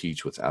actually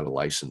teach without a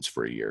license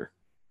for a year,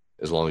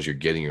 as long as you're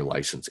getting your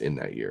license in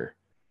that year.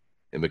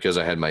 And because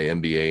I had my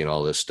MBA and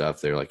all this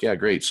stuff, they're like, yeah,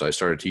 great. So I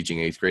started teaching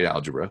 8th grade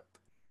algebra.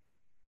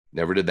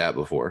 Never did that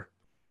before.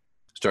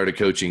 Started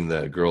coaching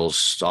the girls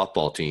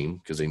softball team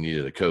because they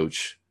needed a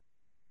coach.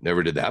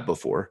 Never did that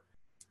before.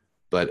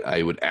 But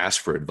I would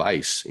ask for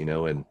advice,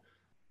 and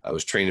I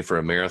was training for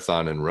a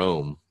marathon in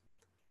Rome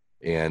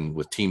and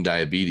with team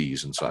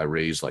diabetes. And so I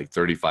raised like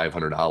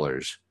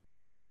 $3,500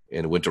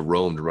 and went to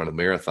Rome to run a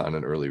marathon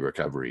in early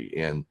recovery.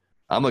 And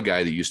I'm a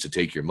guy that used to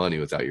take your money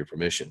without your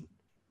permission.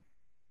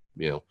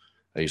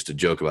 I used to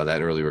joke about that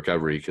in early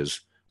recovery,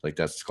 because like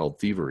that's called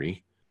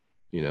thievery,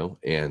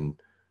 and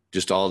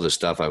just all this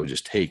stuff I would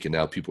just take. And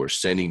now people are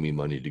sending me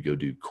money to go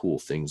do cool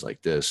things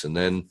like this. And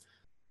then,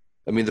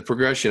 I mean, the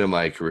progression of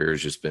my career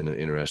has just been an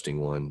interesting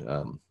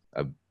one.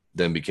 I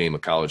then became a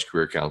college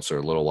career counselor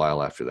a little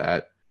while after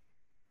that,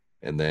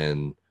 and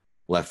then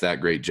left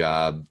that great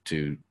job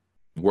to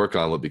work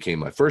on what became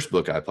my first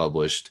book I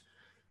published,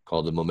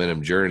 called The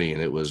Momentum Journey.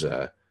 And it was,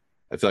 I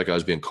feel like I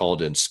was being called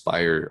to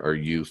inspire our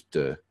youth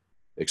to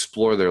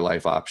explore their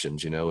life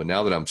options, and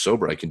now that I'm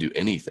sober, I can do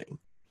anything.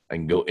 I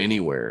can go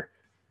anywhere.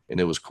 And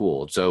it was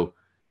cool. So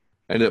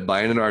I ended up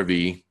buying an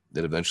RV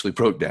that eventually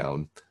broke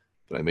down,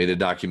 but I made a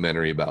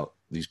documentary about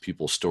these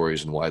people's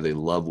stories and why they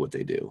love what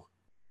they do,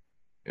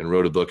 and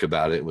wrote a book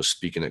about it, and was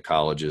speaking at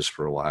colleges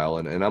for a while.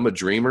 And I'm a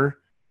dreamer.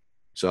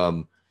 So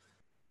I'm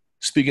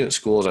speaking at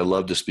schools. I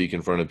love to speak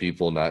in front of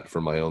people, not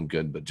for my own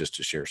good, but just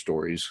to share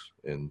stories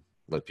and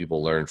let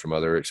people learn from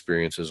other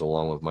experiences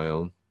along with my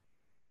own.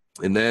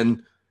 And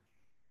then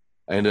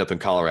I ended up in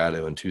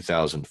Colorado in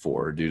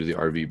 2004 due to the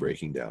RV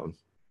breaking down.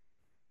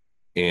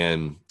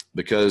 And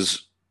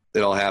because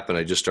it all happened,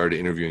 I just started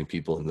interviewing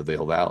people in the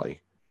Vail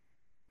Valley.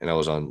 And I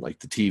was on like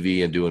the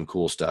TV and doing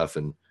cool stuff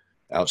and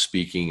out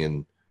speaking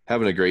and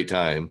having a great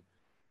time.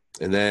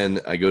 And then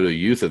I go to a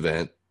youth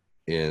event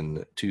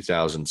in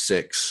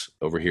 2006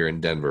 over here in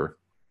Denver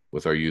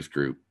with our youth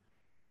group.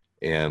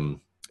 And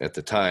at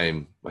the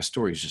time, my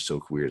story is just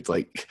so weird. It's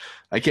like,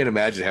 I can't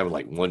imagine having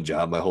like one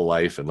job my whole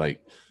life and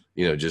like,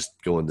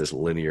 just going this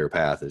linear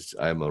path.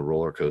 I'm a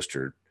roller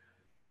coaster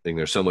thing.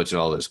 There's so much in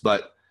all this,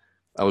 but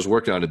I was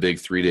working on a big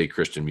 3-day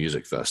Christian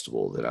music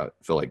festival that I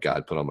felt like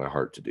God put on my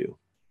heart to do.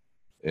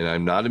 And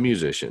I'm not a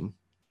musician.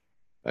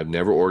 I've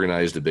never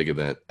organized a big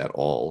event at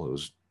all. It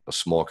was a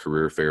small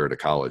career fair at a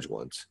college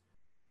once,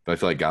 but I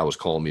feel like God was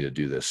calling me to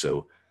do this.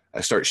 So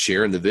I start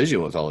sharing the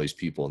vision with all these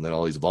people, and then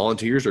all these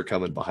volunteers are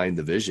coming behind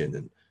the vision,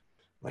 and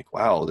I'm like,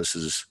 wow, this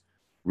is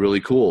really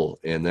cool.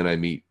 And then I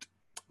meet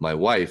my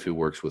wife, who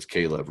works with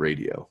K-Love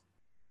Radio.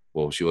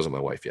 Well, she wasn't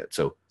my wife yet.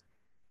 So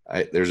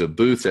there's a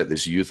booth at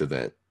this youth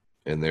event,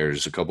 and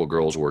there's a couple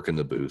girls working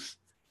the booth.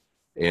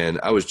 And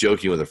I was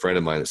joking with a friend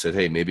of mine that said,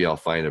 hey, maybe I'll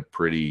find a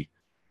pretty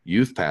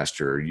youth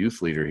pastor or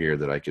youth leader here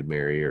that I could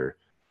marry or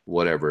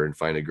whatever and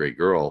find a great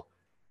girl,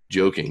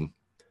 joking.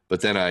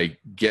 But then I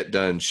get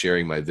done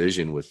sharing my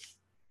vision with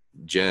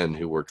Jen,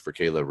 who worked for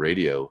K-Love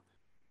Radio,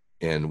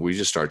 and we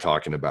just start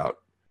talking about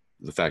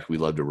the fact we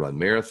love to run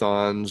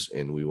marathons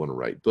and we want to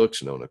write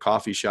books and own a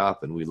coffee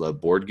shop and we love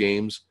board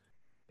games.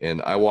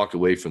 And I walk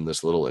away from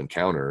this little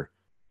encounter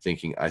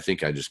thinking, I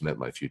think I just met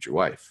my future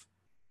wife.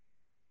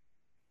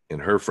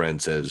 And her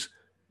friend says,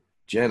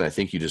 Jen, I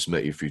think you just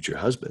met your future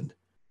husband.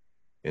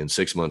 And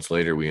 6 months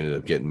later, we ended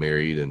up getting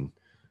married. And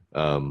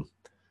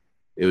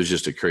it was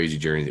just a crazy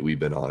journey that we've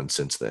been on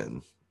since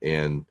then.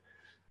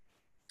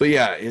 But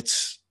yeah,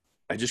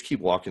 I just keep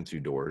walking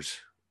through doors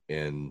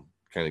and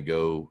kind of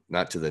go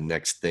not to the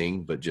next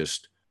thing, but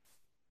just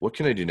what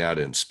can I do now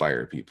to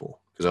inspire people?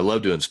 Because I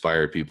love to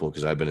inspire people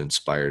because I've been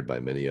inspired by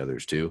many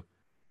others too.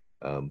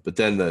 But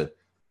then the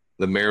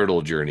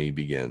marital journey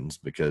begins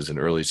because in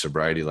early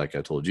sobriety, like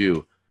I told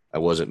you, I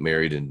wasn't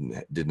married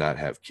and did not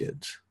have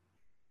kids.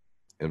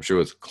 And I'm sure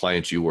with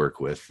clients you work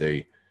with,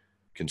 they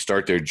can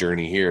start their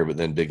journey here, but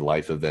then big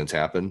life events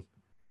happen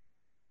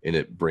and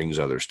it brings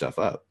other stuff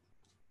up.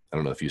 I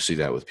don't know if you see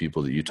that with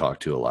people that you talk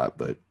to a lot,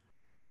 but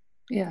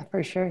yeah,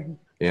 for sure.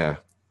 Yeah.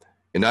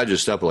 And not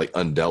just stuff, but like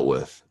undealt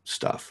with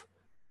stuff.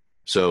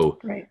 So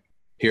right.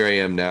 Here I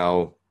am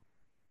now.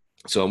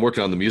 So I'm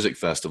working on the music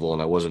festival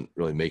and I wasn't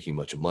really making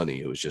much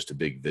money. It was just a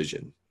big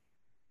vision,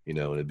 and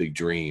a big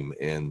dream.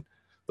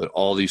 But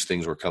all these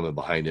things were coming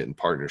behind it and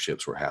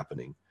partnerships were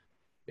happening.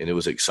 And it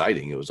was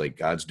exciting. It was like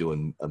God's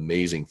doing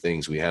amazing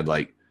things. We had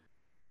like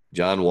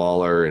John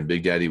Waller and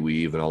Big Daddy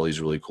Weave and all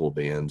these really cool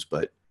bands.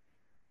 But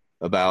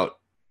about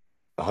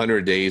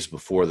 100 days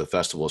before the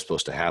festival was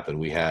supposed to happen,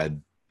 we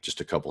had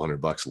just a couple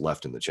 $100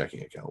 left in the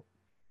checking account.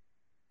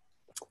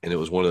 And it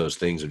was one of those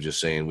things of just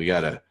saying, we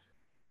got to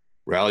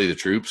rally the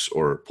troops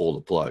or pull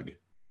the plug.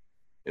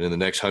 And in the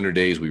next 100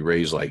 days, we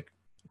raised like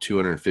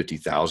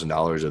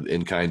 $250,000 of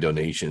in-kind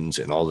donations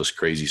and all this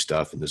crazy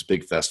stuff. And this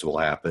big festival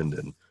happened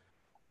and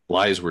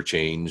lives were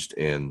changed.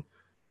 And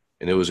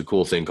it was a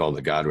cool thing called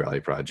the God Rally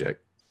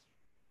Project.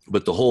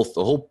 But the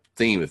whole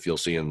theme, if you'll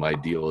see in my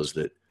deal, is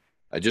that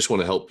I just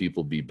want to help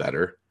people be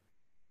better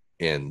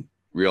and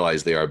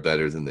realize they are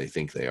better than they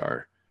think they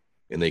are,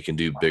 and they can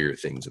do bigger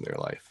things in their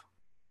life.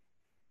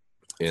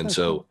 And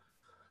so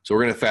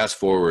we're going to fast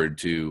forward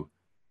to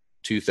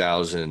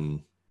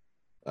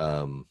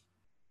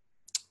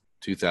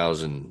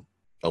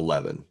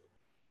 2011.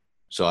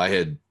 So I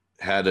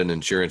had an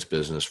insurance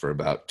business for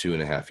about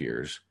 2.5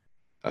 years.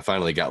 I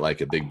finally got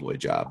like a big boy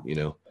job,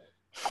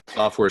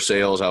 software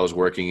sales I was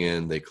working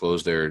in. They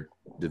closed their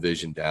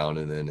division down.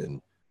 And then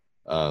in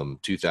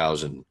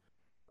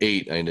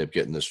 2008, I ended up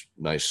getting this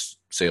nice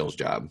sales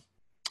job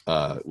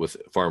with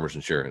Farmers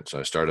Insurance. So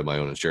I started my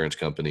own insurance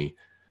company,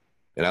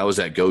 and I was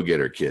that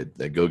go-getter kid,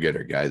 that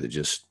go-getter guy that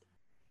just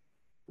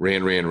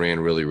ran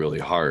really, really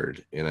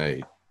hard. And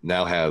I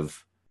now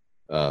have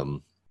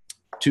 2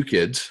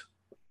 kids,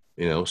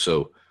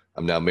 so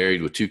I'm now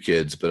married with 2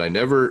 kids, but I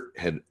never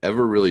had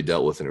ever really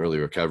dealt with in early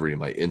recovery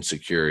my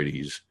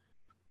insecurities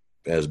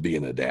as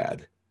being a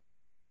dad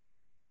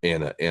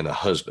and a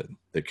husband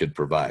that could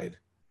provide.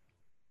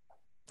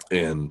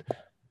 And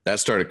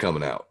that started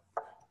coming out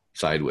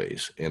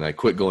sideways. And I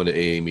quit going to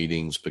AA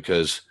meetings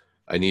because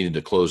I needed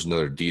to close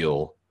another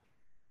deal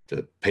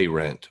to pay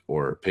rent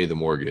or pay the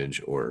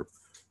mortgage or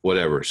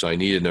whatever. So I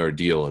needed another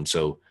deal. And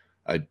so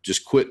I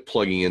just quit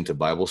plugging into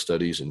Bible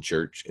studies and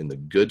church and the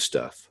good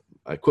stuff.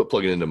 I quit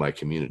plugging into my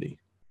community.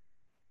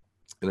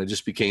 And I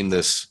just became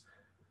this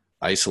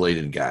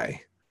isolated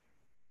guy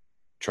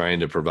trying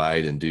to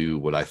provide and do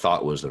what I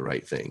thought was the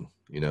right thing,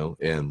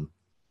 and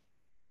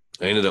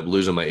I ended up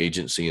losing my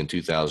agency in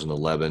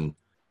 2011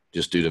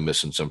 just due to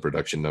missing some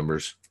production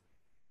numbers.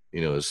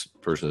 As a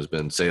person who's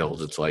been in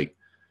sales, it's like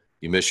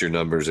you miss your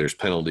numbers, there's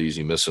penalties,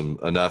 you miss them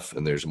enough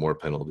and there's more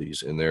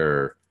penalties. And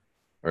there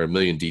are a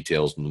million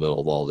details in the middle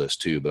of all this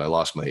too, but I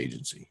lost my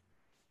agency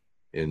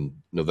in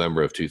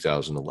November of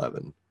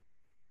 2011.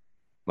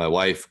 My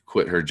wife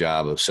quit her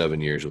job of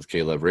 7 years with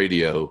K-Love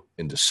Radio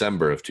in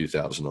December of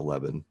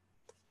 2011.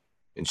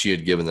 And she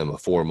had given them a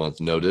 4-month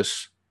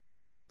notice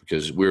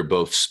because we were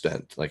both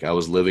spent. Like I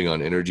was living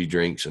on energy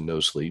drinks and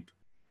no sleep.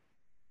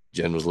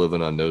 Jen was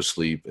living on no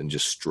sleep and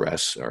just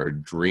stress. Our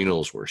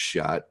adrenals were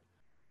shot.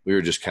 We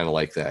were just kind of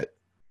like that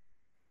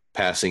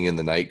passing in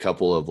the night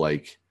couple of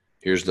like,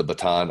 here's the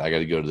baton. I got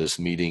to go to this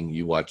meeting.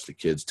 You watch the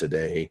kids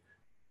today.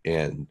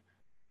 And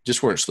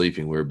just weren't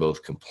sleeping. We were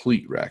both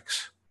complete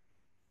wrecks.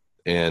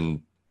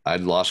 And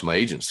I'd lost my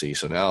agency.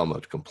 So now I'm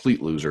a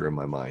complete loser in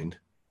my mind.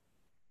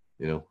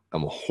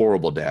 I'm a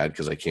horrible dad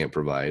because I can't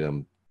provide.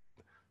 I'm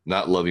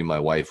not loving my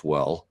wife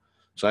well.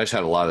 So I just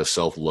had a lot of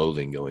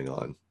self-loathing going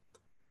on.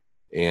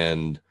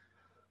 And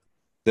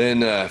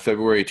then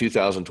February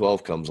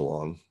 2012 comes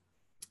along,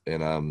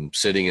 and I'm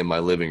sitting in my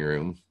living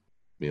room,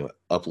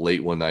 up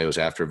late one night. It was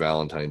after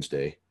Valentine's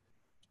Day.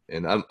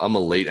 And I'm a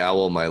late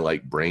owl. My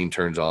like brain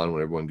turns on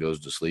when everyone goes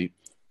to sleep.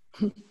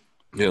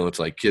 It's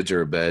like kids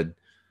are in bed.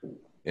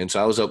 And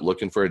so I was up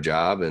looking for a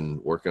job and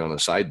working on a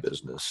side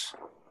business.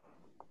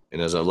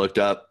 And as I looked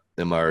up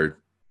in our,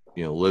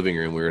 living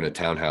room, we were in a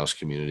townhouse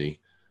community.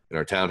 In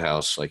our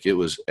townhouse, like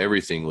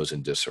everything was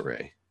in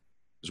disarray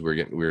because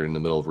we were in the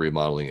middle of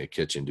remodeling a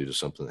kitchen due to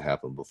something that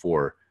happened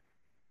before.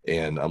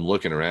 And I'm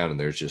looking around and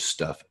there's just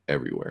stuff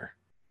everywhere.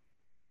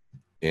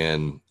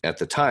 And at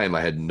the time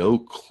I had no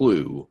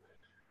clue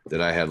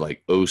that I had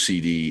like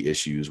OCD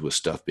issues with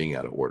stuff being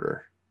out of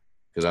order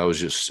because I was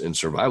just in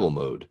survival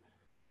mode.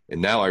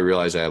 And now I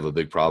realize I have a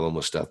big problem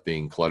with stuff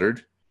being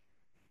cluttered.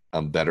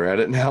 I'm better at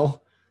it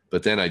now,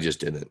 but then I just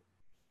didn't.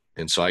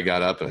 And so I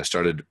got up and I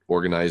started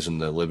organizing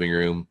the living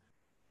room.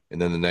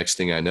 And then the next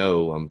thing I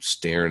know, I'm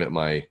staring at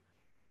my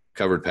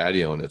covered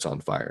patio and it's on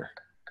fire.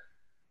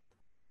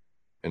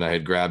 And I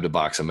had grabbed a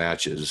box of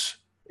matches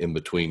in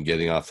between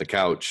getting off the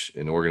couch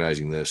and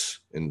organizing this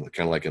and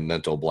kind of like a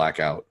mental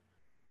blackout.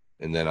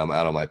 And then I'm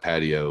out on my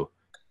patio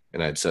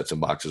and I had set some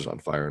boxes on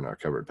fire in our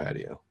covered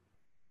patio.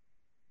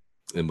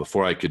 And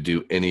before I could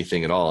do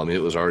anything at all, I mean,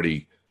 it was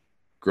already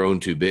grown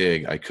too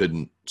big. I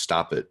couldn't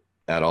stop it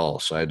at all.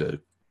 So I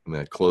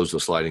closed the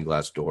sliding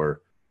glass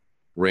door,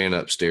 ran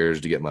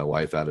upstairs to get my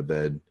wife out of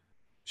bed.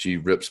 She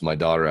rips my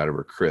daughter out of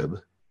her crib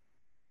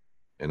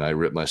and I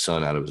rip my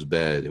son out of his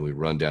bed and we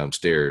run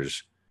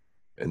downstairs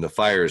and the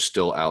fire is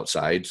still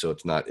outside. So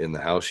it's not in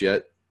the house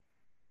yet.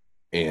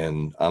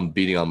 And I'm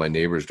beating on my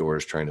neighbors'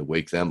 doors, trying to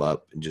wake them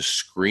up and just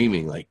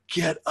screaming like,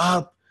 get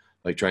up,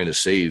 like trying to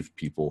save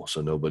people. So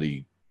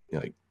nobody,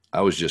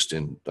 I was just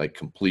in like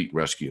complete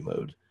rescue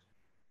mode.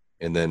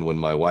 And then when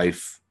my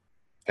wife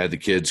had the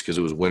kids, cause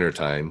it was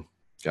wintertime,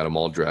 got them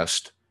all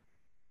dressed,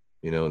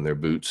 in their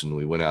boots. And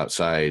we went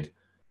outside.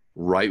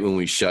 Right when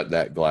we shut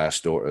that glass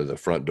door or the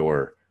front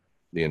door,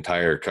 the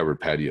entire covered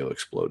patio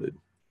exploded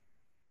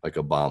like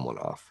a bomb went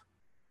off.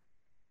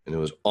 And it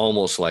was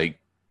almost like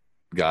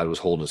God was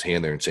holding his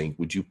hand there and saying,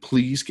 would you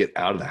please get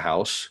out of the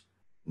house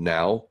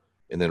now?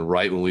 And then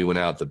right when we went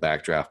out, the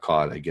backdraft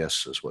caught, I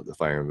guess is what the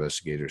fire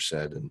investigator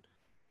said.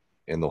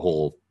 And the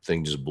whole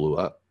thing just blew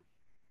up.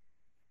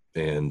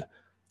 And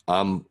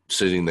I'm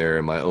sitting there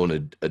in my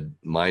own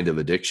mind of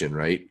addiction,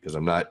 right? Because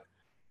I'm not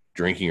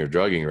drinking or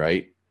drugging,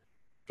 right?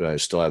 But I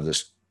still have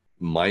this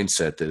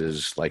mindset that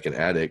is like an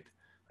addict.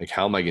 Like,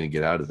 how am I going to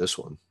get out of this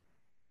one?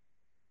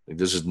 Like,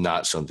 this is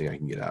not something I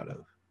can get out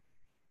of.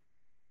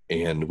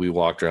 And we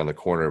walked around the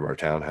corner of our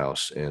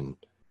townhouse and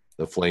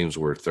the flames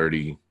were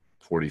 30,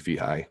 40 feet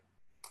high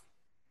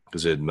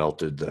because it had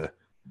melted the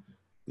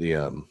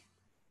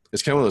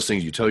it's kind of one of those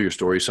things, you tell your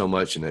story so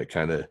much and it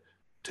kind of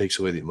takes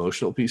away the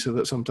emotional piece of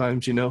it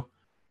sometimes,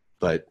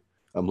 but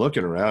I'm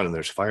looking around and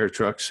there's fire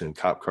trucks and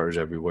cop cars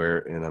everywhere.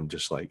 And I'm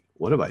just like,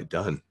 what have I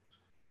done?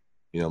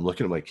 I'm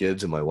looking at my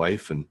kids and my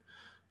wife and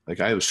like,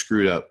 I have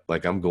screwed up.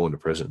 Like I'm going to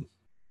prison.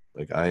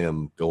 Like I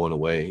am going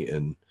away.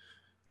 And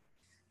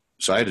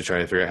so I had to try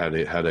to figure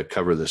out how to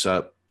cover this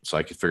up so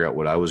I could figure out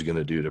what I was going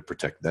to do to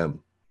protect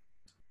them,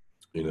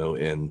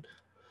 and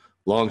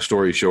long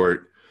story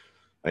short,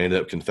 I ended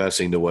up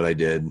confessing to what I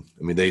did.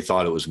 I mean, they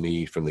thought it was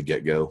me from the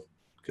get-go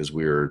because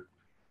we were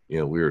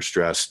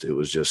stressed. It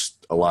was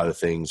just a lot of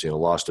things,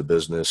 lost a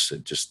business.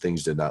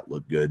 Things did not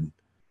look good.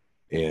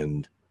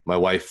 And my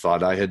wife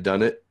thought I had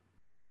done it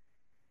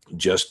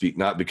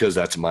not because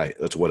that's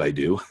what I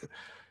do,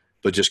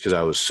 but just because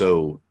I was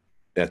so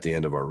at the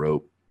end of our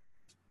rope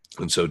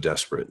and so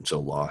desperate and so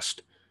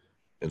lost.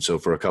 And so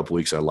for a couple of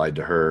weeks, I lied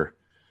to her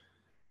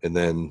and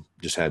then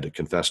just had to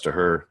confess to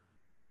her,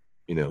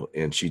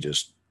 and she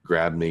just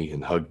grabbed me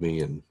and hugged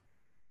me and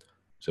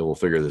said, we'll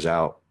figure this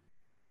out.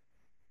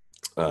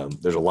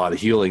 There's a lot of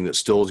healing that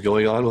still is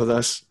going on with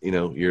us,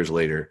 years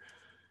later.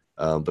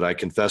 But I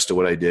confessed to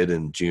what I did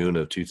in June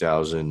of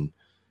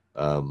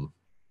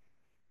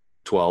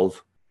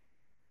 2012.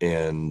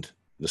 And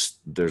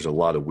there's a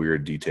lot of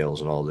weird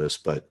details in all this,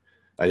 but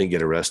I didn't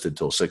get arrested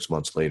till 6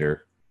 months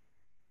later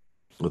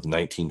with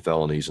 19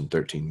 felonies and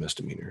 13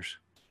 misdemeanors.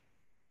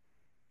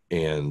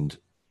 And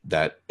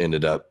that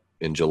ended up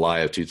in July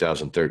of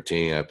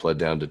 2013. I pled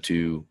down to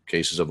 2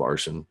 cases of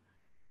arson.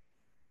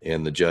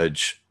 And the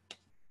judge,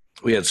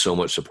 we had so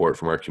much support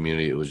from our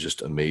community. It was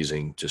just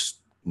amazing. Just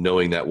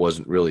knowing that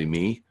wasn't really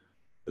me,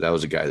 but that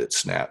was a guy that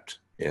snapped.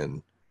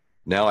 And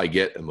now I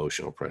get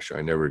emotional pressure.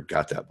 I never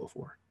got that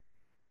before.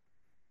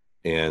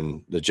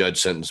 And the judge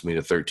sentenced me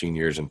to 13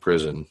 years in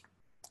prison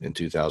in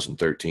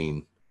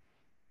 2013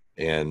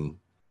 and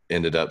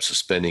ended up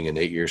suspending an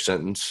 8-year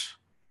sentence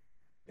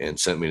and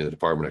sent me to the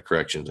Department of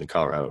Corrections in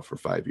Colorado for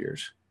 5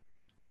 years.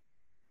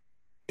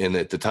 And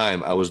at the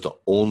time, I was the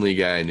only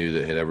guy I knew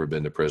that had ever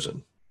been to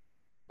prison.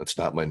 That's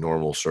not my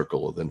normal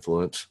circle of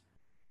influence.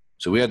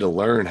 So we had to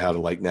learn how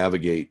to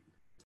navigate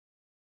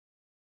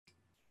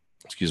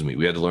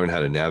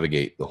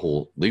the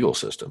whole legal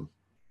system,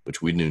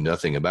 which we knew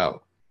nothing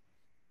about.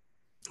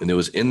 And it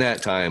was in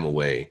that time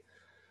away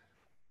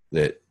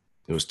that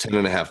it was 10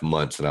 and a half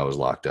months that I was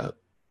locked up.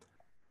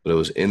 But it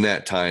was in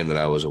that time that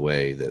I was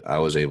away that I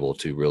was able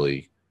to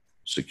really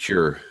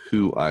secure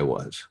who I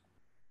was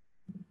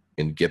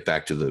and get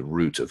back to the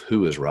roots of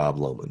who is Rob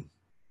Lohman?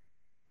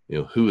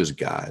 Who is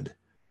God?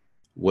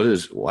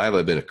 Why have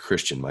I been a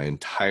Christian my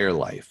entire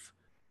life?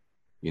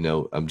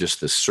 I'm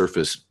just this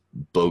surface,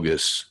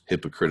 bogus,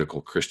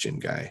 hypocritical Christian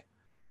guy.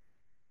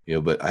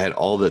 But I had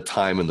all the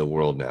time in the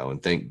world now,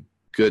 and thank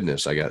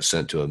goodness I got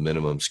sent to a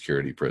minimum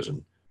security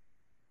prison.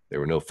 There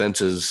were no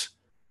fences,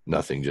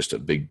 nothing, just a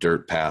big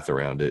dirt path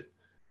around it.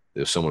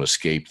 If someone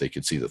escaped, they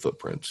could see the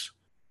footprints.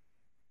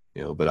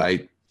 But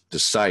I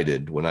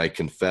decided when I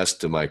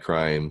confessed to my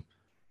crime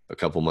a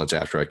couple months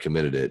after I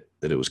committed it,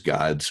 that it was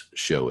God's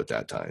show at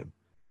that time.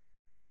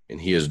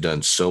 And he has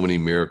done so many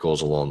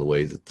miracles along the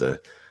way that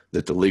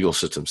the legal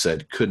system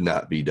said could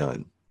not be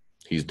done.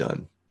 He's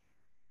done.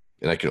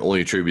 And I can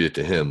only attribute it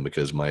to him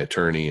because my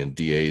attorney and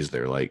DAs,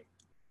 they're like,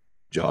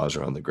 jaws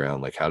are on the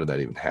ground. Like, how did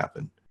that even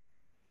happen?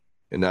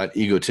 And not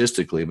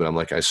egotistically, but I'm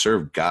like, I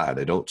serve God.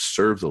 I don't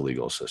serve the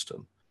legal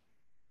system.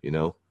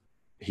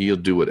 He'll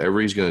do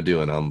whatever he's going to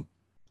do, and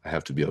I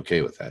have to be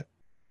okay with that.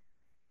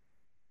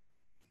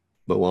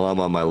 But while I'm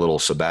on my little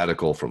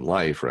sabbatical from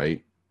life,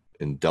 right,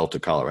 in Delta,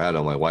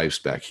 Colorado, my wife's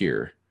back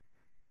here,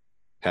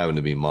 having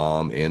to be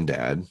mom and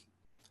dad,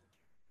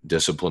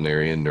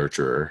 disciplinarian,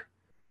 nurturer,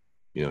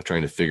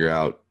 trying to figure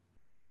out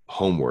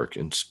homework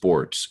and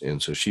sports.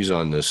 And so she's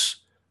on this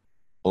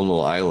own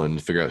little island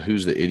to figure out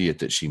who's the idiot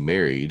that she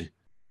married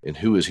and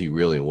who is he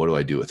really and what do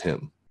I do with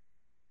him?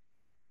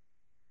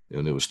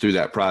 And it was through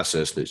that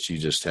process that she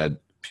just had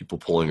people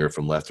pulling her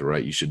from left to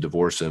right. You should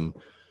divorce him.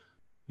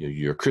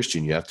 You're a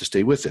Christian. You have to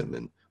stay with him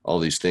and all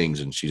these things.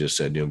 And she just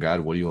said,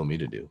 God, what do you want me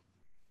to do?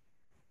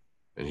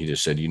 And he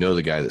just said,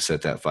 the guy that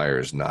set that fire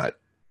is not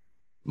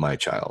my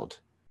child.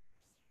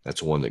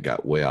 That's one that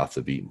got way off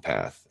the beaten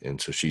path. And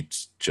so she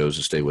chose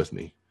to stay with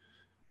me,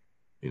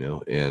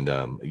 and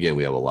again,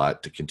 we have a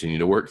lot to continue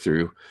to work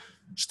through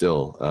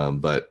still.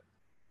 But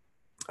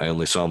I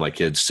only saw my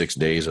kids 6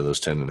 days of those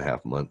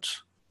 10.5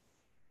 months.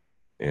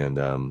 And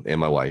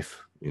my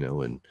wife,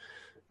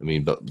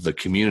 but the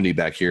community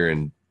back here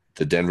in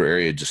the Denver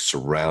area just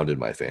surrounded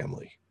my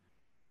family,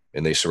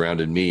 and they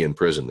surrounded me in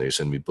prison. They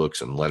send me books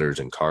and letters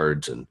and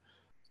cards.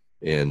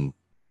 And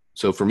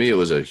so for me, it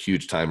was a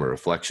huge time of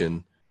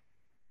reflection.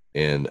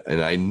 And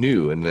I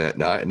knew, and that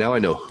now I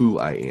know who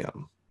I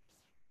am.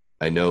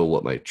 I know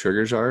what my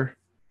triggers are.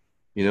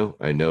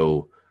 I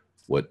know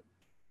when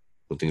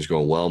things are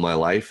going well in my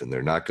life and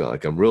they're not going,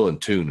 like I'm real in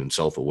tune and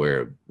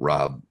self-aware of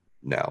Rob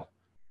now.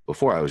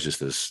 Before I was just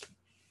this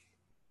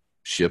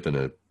ship in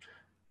a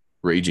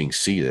raging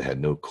sea that had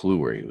no clue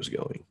where he was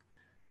going.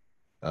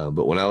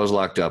 But when I was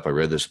locked up, I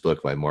read this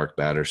book by Mark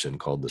Batterson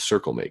called The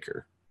Circle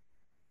Maker.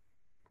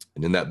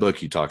 And in that book,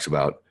 he talks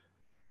about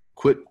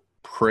quit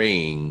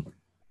praying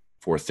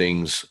for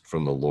things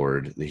from the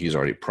Lord that he's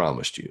already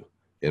promised you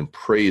and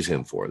praise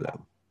him for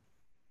them.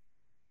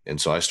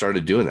 And so I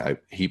started doing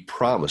that. He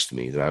promised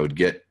me that I would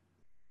get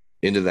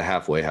into the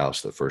halfway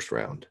house the first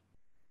round,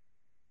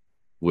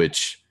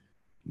 which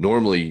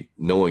normally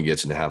no one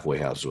gets into halfway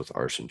houses with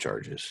arson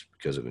charges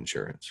because of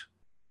insurance,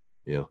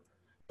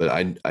 but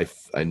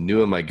I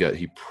knew in my gut,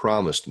 he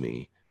promised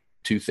me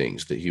two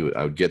things: that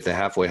I would get the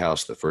halfway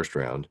house the first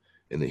round,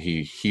 and that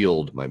he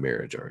healed my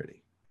marriage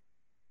already,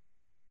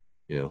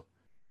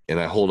 and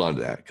I hold on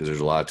to that because there's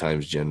a lot of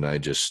times Jen and I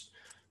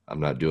I'm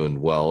not doing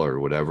well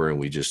or whatever. And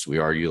we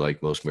argue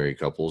like most married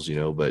couples,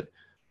 but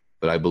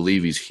I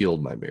believe he's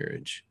healed my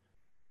marriage.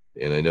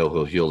 And I know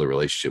he'll heal the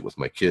relationship with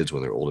my kids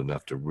when they're old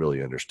enough to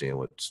really understand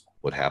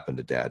what happened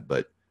to dad.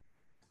 But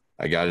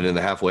I got into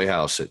the halfway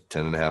house at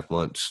 10.5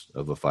 months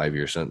of a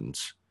 5-year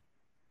sentence.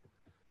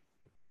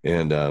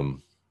 And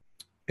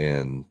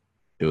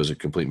it was a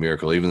complete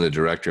miracle. Even the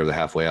director of the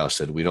halfway house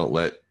said, we don't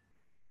let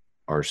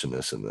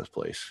arsonists in this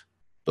place,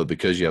 but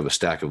because you have a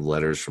stack of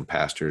letters from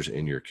pastors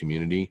in your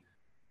community,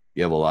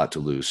 you have a lot to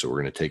lose. So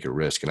we're going to take a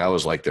risk. And I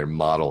was like their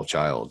model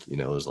child,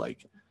 it was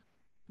like,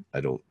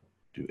 I don't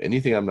do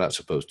anything I'm not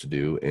supposed to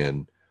do.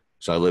 And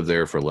so I lived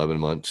there for 11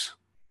 months,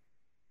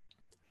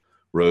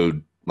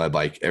 rode my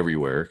bike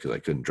everywhere because I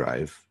couldn't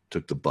drive,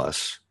 took the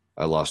bus.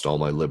 I lost all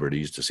my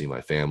liberties to see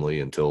my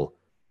family until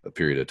a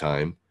period of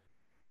time,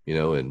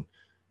 and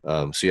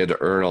so you had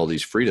to earn all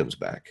these freedoms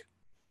back.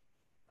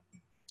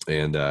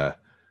 And the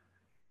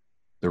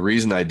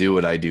reason I do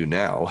what I do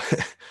now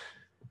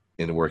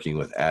in working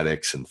with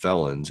addicts and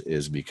felons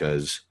is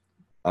because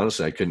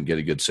honestly, I couldn't get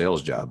a good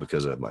sales job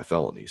because of my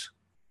felonies.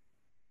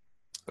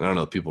 And I don't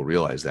know if people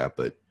realize that,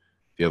 but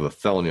if you have a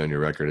felony on your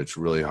record, it's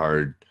really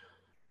hard.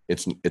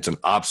 It's an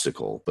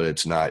obstacle, but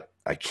it's not,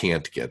 I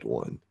can't get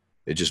one.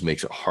 It just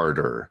makes it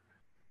harder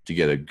to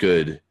get a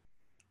good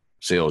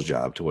sales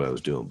job to what I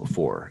was doing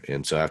before.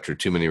 And so after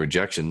too many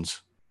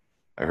rejections,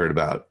 I heard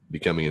about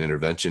becoming an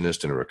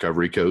interventionist and a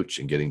recovery coach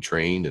and getting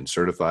trained and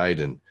certified.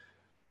 And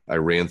I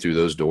ran through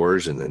those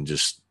doors and then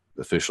just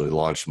officially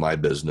launched my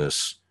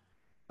business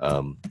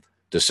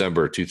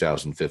December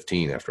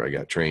 2015 after I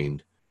got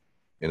trained.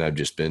 And I've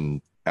just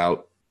been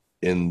out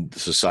in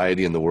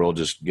society and the world,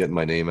 just getting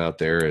my name out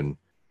there. And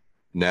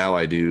now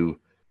I do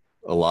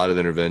a lot of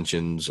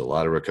interventions, a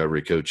lot of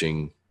recovery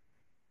coaching.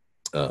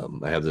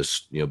 I have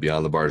this,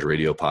 Beyond the Bars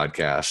radio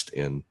podcast,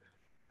 and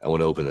I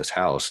want to open this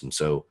house. And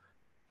so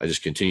I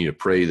just continue to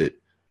pray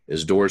that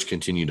as doors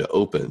continue to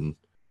open,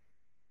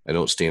 I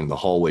don't stand in the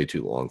hallway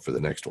too long for the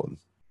next one.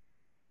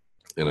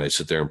 And I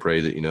sit there and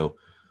pray that,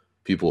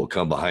 people will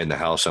come behind the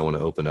house I want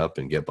to open up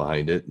and get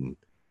behind it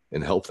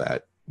and help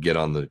that get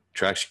on the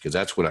traction. Because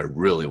that's what I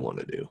really want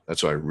to do.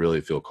 That's what I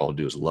really feel called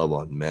to do, is love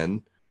on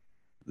men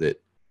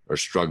that are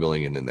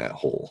struggling and in that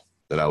hole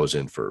that I was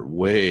in for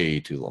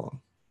way too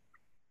long.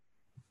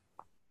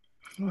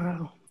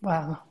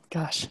 Wow.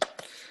 Gosh,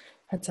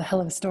 that's a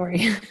hell of a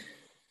story.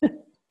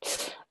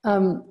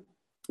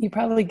 You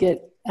probably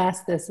get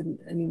asked this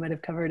and you might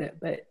have covered it,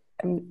 but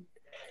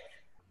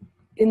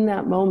in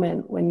that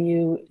moment when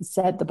you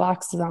set the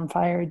boxes on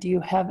fire, do you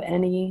have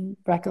any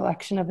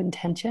recollection of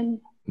intention?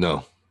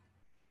 No.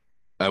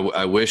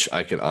 I wish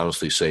I could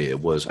honestly say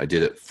I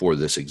did it for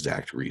this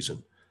exact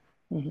reason.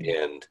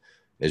 Mm-hmm. And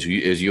as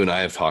you and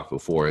I have talked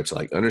before, it's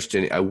like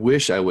understanding. I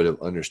wish I would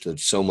have understood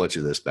so much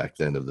of this back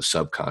then, of the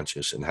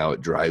subconscious and how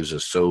it drives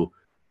us so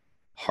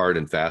hard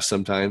and fast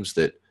sometimes,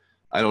 that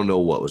I don't know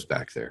what was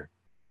back there,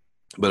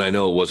 but I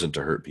know it wasn't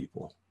to hurt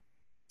people,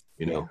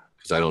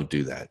 because I don't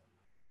do that.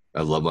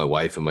 I love my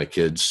wife and my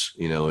kids,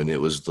 and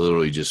it was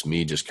literally just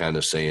me just kind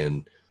of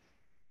saying,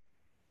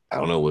 I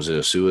don't know, was it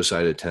a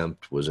suicide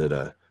attempt? Was it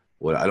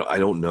what? I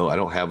don't know. I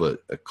don't have a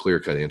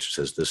clear-cut answer that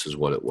says this is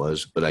what it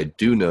was, but I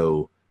do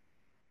know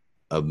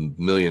a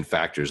million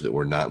factors that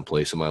were not in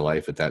place in my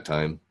life at that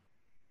time,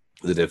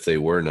 that if they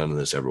were, none of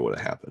this ever would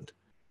have happened.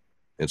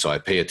 And so I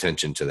pay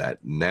attention to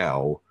that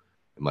now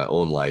in my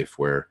own life,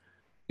 where,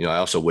 I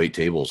also wait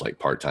tables like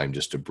part-time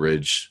just to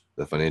bridge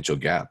the financial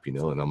gap, and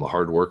I'm a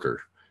hard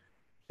worker,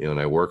 and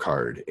I work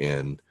hard,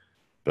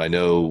 but I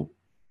know,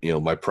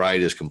 my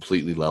pride is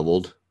completely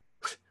leveled.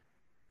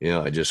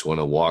 I just want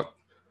to walk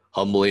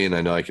humbly, and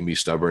I know I can be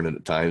stubborn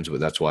at times, but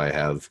that's why I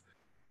have,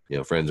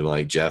 friends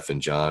like Jeff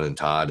and John and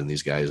Todd and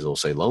these guys will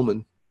say,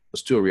 Loman,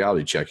 let's do a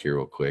reality check here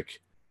real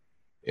quick.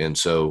 And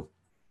so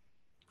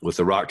with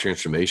the Rock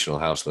Transformational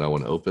House that I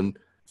want to open,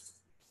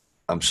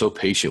 I'm so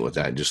patient with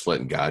that and just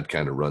letting God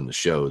kind of run the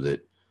show,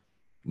 that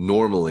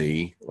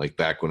normally, like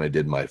back when I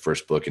did my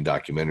first book and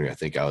documentary, I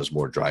think I was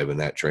more driving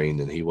that train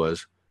than he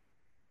was.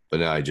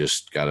 But now I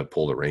just got to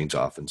pull the reins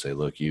off and say,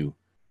 look, you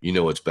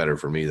know what's better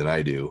for me than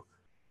I do.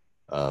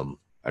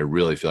 I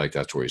really feel like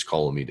that's where he's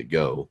calling me to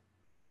go.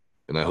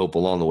 And I hope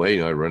along the way,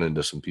 I run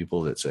into some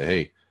people that say,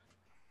 hey,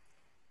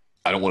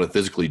 I don't want to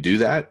physically do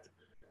that,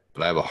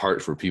 but I have a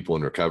heart for people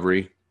in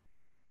recovery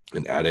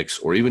and addicts,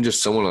 or even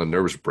just someone on a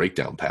nervous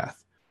breakdown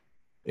path.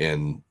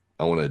 And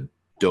I want to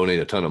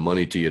donate a ton of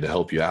money to you to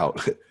help you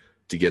out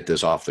to get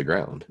this off the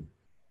ground,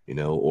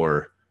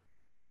 or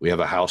we have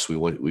a house we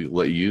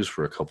let you use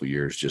for a couple of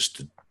years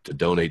just to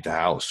donate the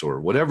house, or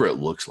whatever it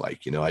looks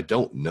like. I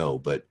don't know,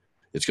 but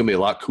it's going to be a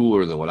lot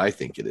cooler than what I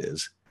think it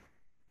is.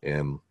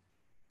 And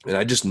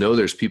I just know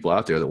there's people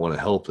out there that want to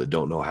help, that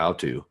don't know how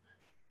to,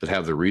 that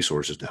have the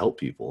resources to help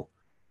people,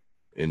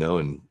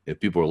 and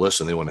if people are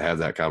listening, they want to have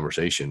that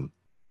conversation,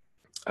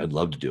 I'd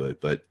love to do it.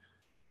 But,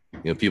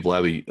 people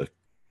have the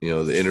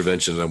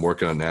interventions I'm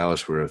working on now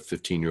is for a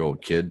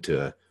 15-year-old kid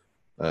to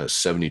a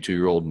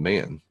 72-year-old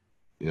man,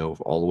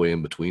 all the way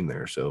in between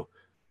there. So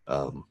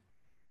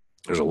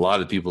there's a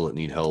lot of people that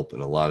need help,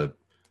 and a lot of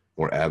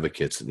more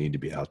advocates that need to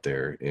be out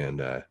there. And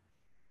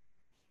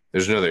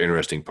there's another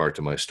interesting part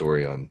to my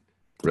story on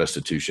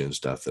restitution and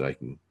stuff that I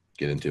can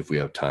get into if we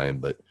have time.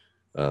 But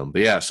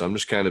yeah, so I'm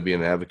just kind of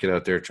being an advocate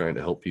out there, trying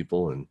to help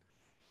people, and,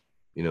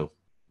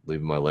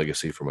 leaving my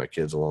legacy for my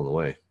kids along the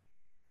way.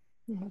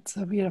 That's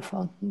so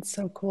beautiful. It's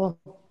so cool.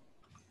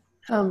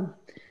 Well,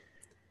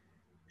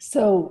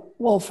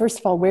 first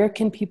of all, where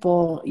can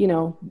people,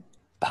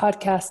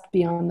 podcast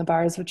Beyond the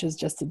Bars, which is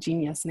just a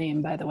genius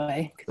name, by the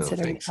way,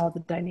 considering all the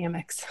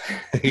dynamics.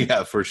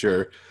 Yeah, for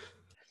sure.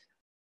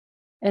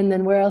 And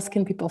then where else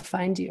can people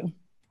find you?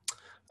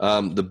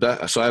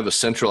 So I have a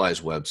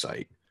centralized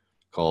website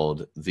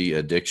called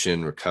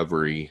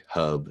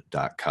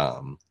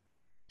theaddictionrecoveryhub.com.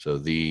 So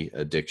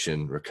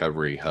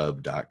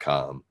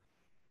theaddictionrecoveryhub.com.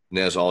 And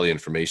it has all the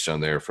information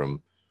on there,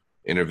 from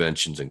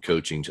interventions and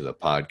coaching to the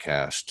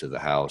podcast to the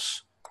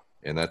house.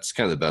 And that's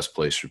kind of the best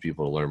place for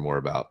people to learn more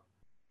about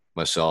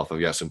myself.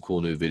 I've got some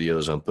cool new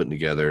videos I'm putting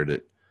together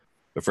that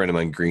a friend of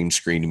mine green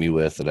screened me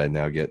with, that I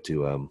now get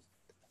to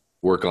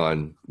work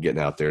on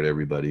getting out there to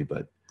everybody.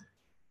 But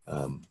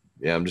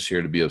yeah, I'm just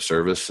here to be of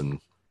service, and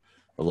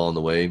along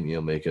the way,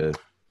 make a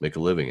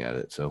living at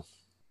it. So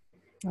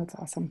that's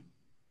awesome.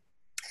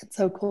 It's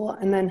so cool.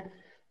 And then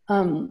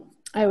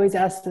I always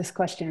ask this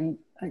question,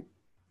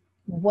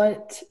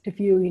 what if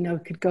you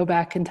could go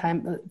back in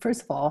time?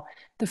 First of all,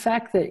 the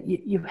fact that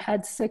you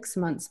had 6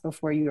 months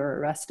before you were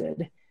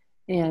arrested,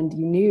 and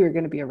you knew you were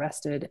going to be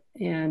arrested,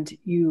 and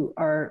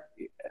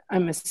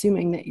I'm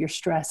assuming that your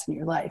stress in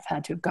your life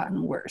had to have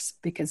gotten worse,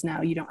 because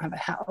now you don't have a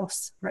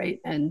house, right?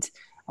 And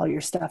all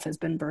your stuff has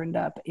been burned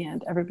up,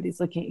 and everybody's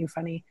looking at you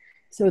funny.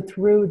 So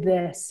through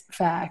this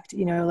fact,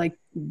 like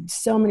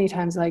so many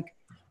times, like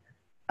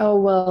oh,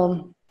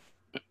 well,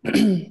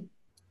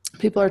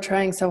 people are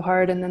trying so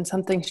hard and then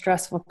something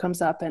stressful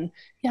comes up. And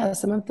yeah,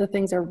 some of the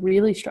things are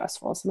really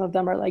stressful. Some of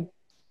them are like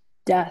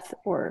death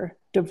or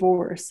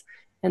divorce.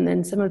 And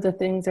then some of the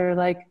things are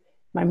like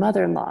my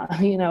mother-in-law,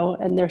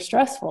 and they're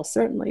stressful,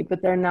 certainly,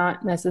 but they're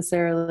not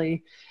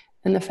necessarily.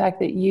 And the fact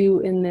that you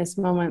in this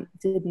moment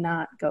did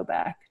not go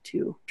back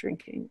to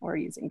drinking or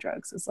using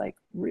drugs is like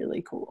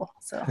really cool.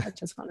 So I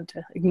just wanted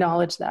to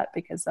acknowledge that,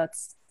 because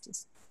that's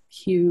just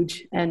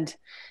huge. And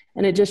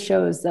it just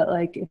shows that,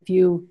 like, if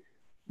you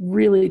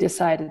really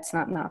decide it's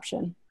not an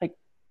option, like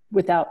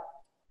without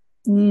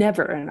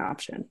never an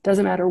option,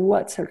 doesn't matter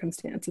what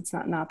circumstance, it's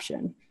not an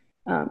option.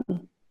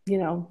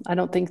 I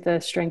don't think the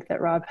strength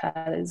that Rob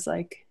had is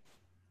like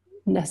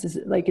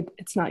necessary. Like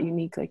it's not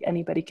unique. Like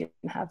anybody can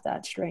have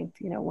that strength,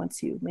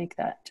 once you make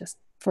that just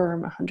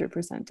firm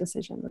 100%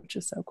 decision, which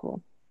is so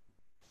cool.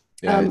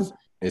 Yeah.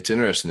 It's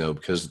interesting though,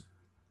 because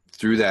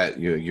through that,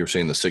 you're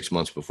saying the 6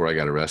 months before I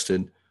got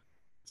arrested,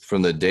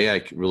 from the day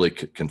I really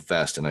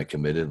confessed and I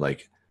committed,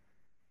 like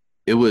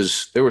there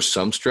was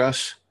some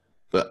stress,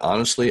 but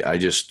honestly, I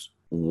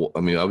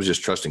was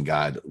just trusting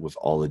God with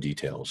all the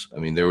details. I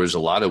mean, there was a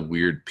lot of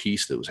weird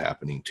peace that was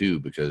happening too,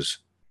 because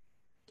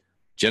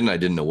Jen and I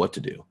didn't know what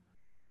to do,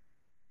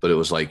 but it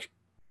was like,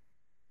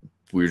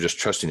 we were just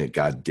trusting that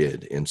God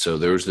did. And so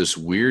there was this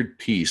weird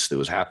peace that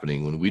was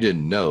happening when we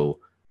didn't know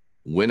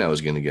when I was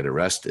going to get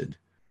arrested.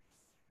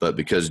 But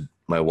because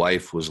my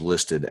wife was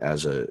listed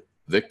as a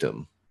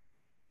victim,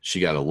 she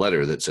got a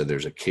letter that said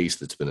there's a case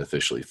that's been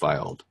officially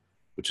filed,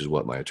 which is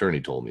what my attorney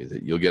told me,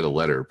 that you'll get a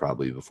letter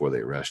probably before they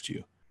arrest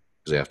you,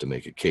 because they have to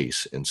make a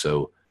case. And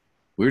so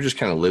we were just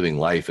kind of living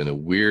life in a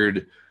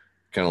weird,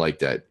 kind of like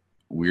that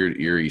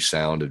weird, eerie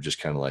sound of just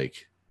kind of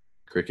like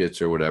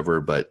crickets or whatever.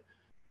 But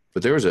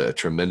there was a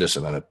tremendous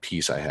amount of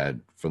peace I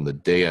had from the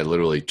day I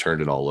literally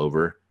turned it all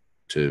over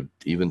to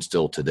even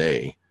still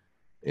today.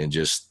 And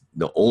just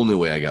the only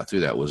way I got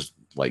through that was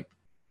like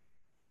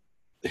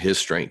his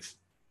strength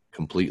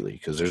completely,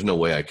 because there's no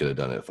way I could have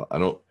done it. If I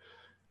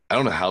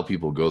don't know how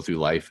people go through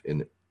life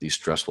in these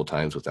stressful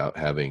times without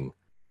having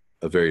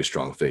a very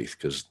strong faith,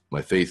 because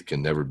my faith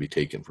can never be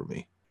taken from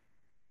me,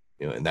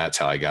 and that's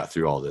how I got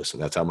through all this.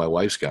 And that's how my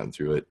wife's gotten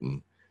through it.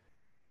 And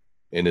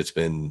it's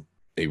been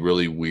a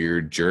really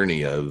weird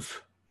journey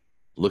of,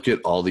 look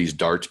at all these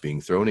darts being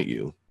thrown at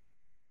you,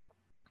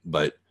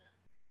 but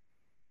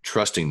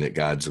trusting that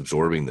God's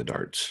absorbing the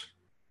darts,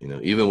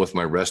 even with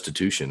my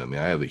restitution. I mean,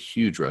 I have a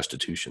huge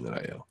restitution that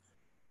I owe.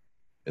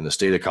 And the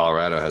state of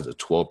Colorado has a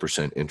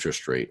 12%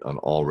 interest rate on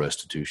all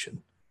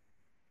restitution.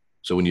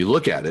 So when you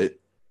look at it,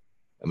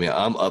 I mean,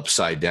 I'm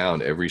upside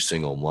down every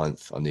single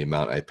month on the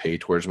amount I pay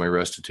towards my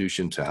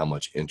restitution to how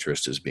much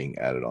interest is being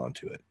added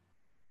onto it.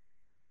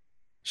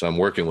 So I'm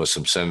working with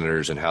some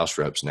senators and House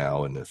reps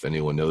now. And if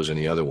anyone knows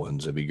any other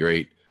ones, it'd be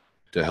great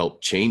to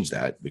help change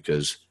that,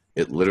 because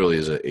it literally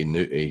is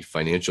a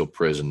financial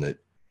prison that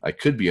I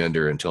could be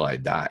under until I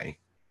die.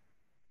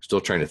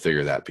 Still trying to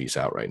figure that piece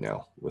out right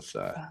now with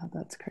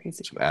that's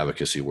crazy. Some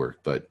advocacy work,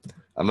 but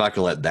I'm not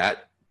going to let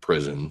that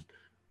prison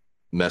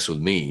mess with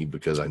me,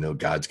 because I know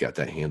God's got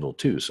that handled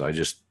too. So I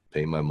just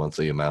pay my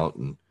monthly amount,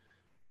 and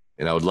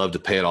I would love to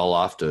pay it all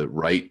off to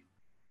right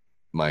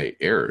my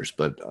errors,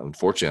 but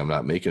unfortunately I'm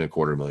not making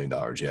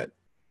 $250,000 yet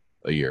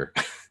a year,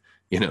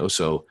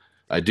 so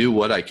I do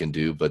what I can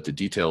do, but the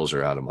details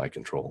are out of my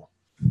control.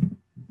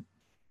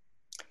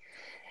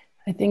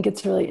 I think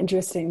it's really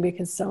interesting,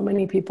 because so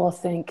many people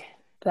think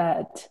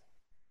that,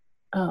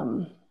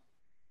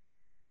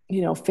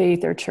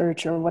 faith or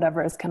church or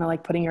whatever is kind of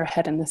like putting your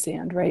head in the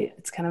sand, right?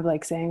 It's kind of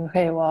like saying,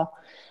 okay, well,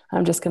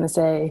 I'm just going to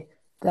say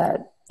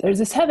that there's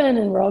this heaven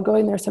and we're all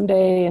going there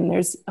someday, and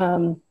there's,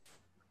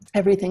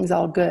 everything's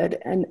all good.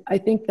 And I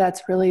think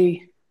that's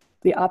really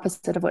the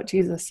opposite of what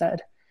Jesus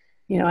said.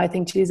 I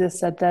think Jesus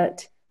said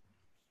that,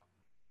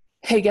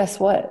 hey, guess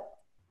what?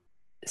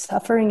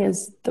 Suffering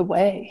is the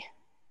way,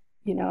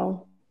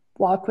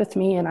 walk with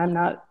me, and I'm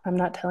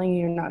not telling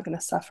you you're not going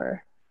to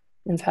suffer.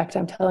 In fact,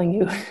 I'm telling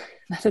you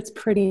that it's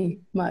pretty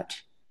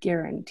much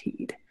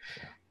guaranteed.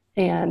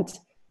 And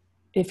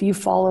if you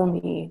follow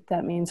me,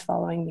 that means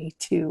following me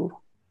too,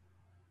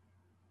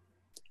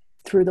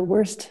 through the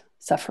worst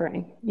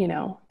suffering,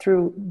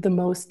 through the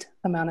most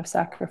amount of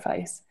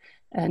sacrifice.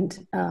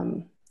 And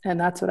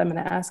that's what I'm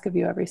going to ask of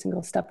you every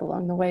single step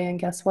along the way. And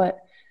guess what?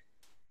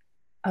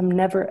 I'm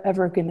never,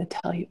 ever going to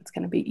tell you it's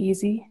going to be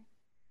easy.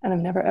 And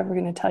I'm never, ever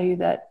going to tell you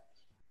that,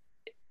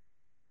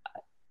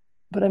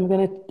 but I'm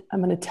going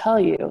to tell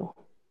you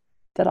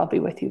that I'll be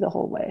with you the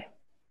whole way,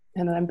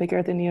 and that I'm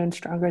bigger than you and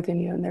stronger than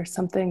you. And there's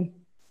something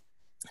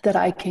that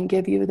I can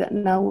give you that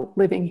no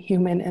living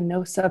human and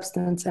no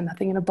substance and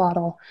nothing in a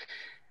bottle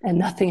and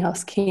nothing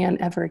else can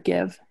ever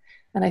give.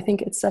 And I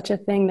think it's such a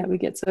thing that we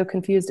get so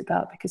confused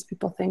about, because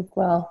people think,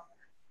 well,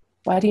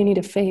 why do you need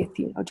a faith,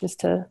 just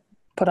to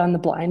put on the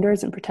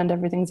blinders and pretend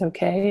everything's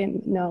okay?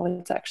 And no,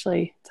 it's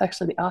actually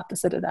the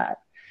opposite of that.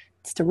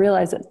 It's to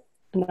realize that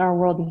in our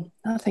world,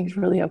 nothing's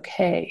really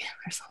okay.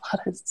 There's a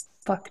lot of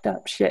fucked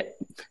up shit.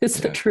 It's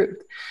the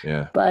truth.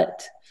 Yeah.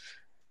 But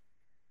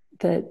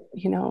that,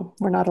 you know,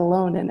 we're not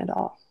alone in it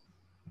all.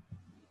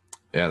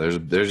 Yeah,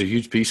 there's a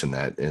huge piece in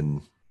that.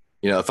 And,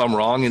 you know, if I'm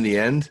wrong in the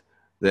end,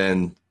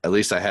 then at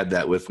least I had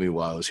that with me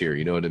while I was here.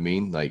 You know what I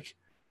mean? Like,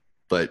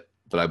 but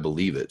I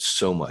believe it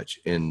so much.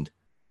 And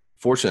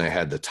fortunately, I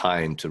had the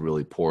time to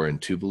really pour in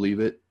to believe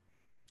it.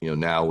 You know,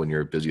 now when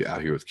you're busy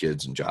out here with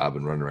kids and job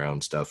and running around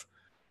and stuff,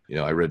 you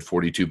know, I read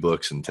 42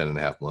 books in 10 and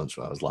a half months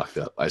when I was locked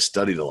up. I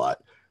studied a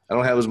lot. I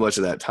don't have as much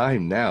of that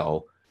time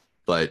now,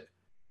 but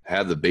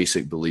have the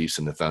basic beliefs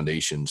and the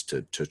foundations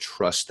to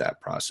trust that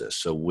process.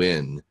 So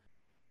when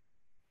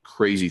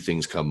crazy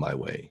things come my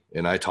way,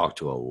 and I talk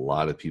to a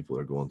lot of people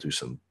who are going through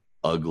some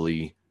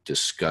ugly,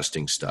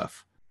 disgusting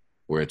stuff,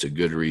 where it's a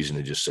good reason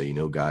to just say, you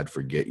know, God,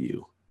 forget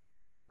you.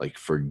 Like,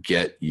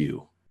 forget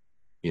you.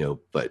 You know,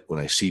 but when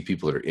I see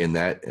people that are in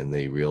that and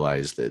they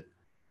realize that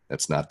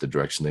that's not the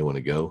direction they want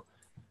to go,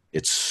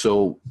 it's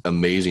so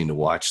amazing to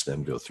watch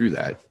them go through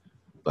that.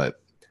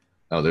 But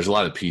there's a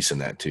lot of peace in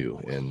that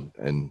too.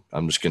 And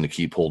I'm just going to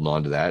keep holding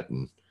on to that.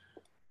 And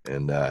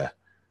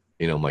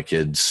you know, my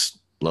kids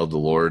love the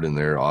Lord and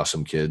they're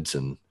awesome kids.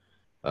 And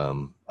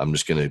I'm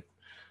just going to,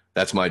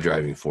 that's my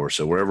driving force.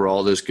 So wherever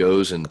all this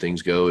goes and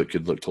things go, it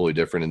could look totally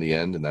different in the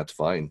end, and that's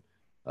fine.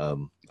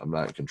 I'm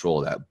not in control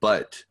of that,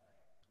 but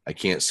I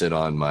can't sit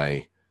on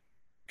my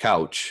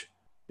couch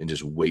and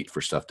just wait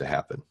for stuff to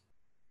happen.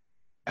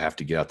 I have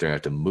to get out there and I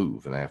have to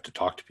move and I have to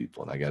talk to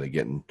people, and I got to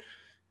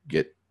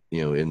get,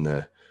 you know,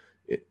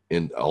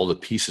 in all the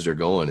pieces are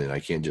going, and I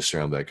can't just sit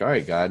around and be like, all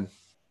right, God,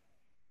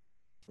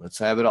 let's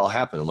have it all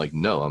happen. I'm like,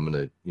 no, I'm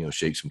going to, you know,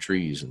 shake some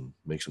trees and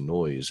make some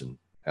noise and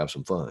have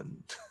some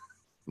fun.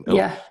 You know,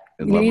 yeah.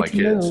 And you love need my to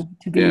kids. know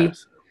to be, Yeah.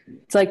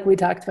 It's like we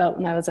talked about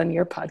when I was on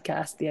your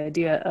podcast, the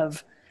idea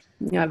of,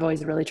 you know, I've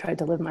always really tried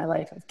to live my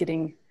life of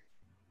getting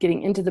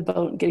into the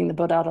boat and getting the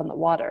boat out on the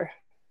water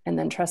and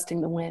then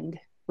trusting the wind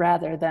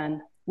rather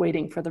than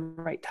waiting for the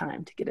right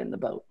time to get in the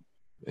boat.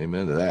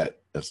 Amen to that.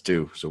 That's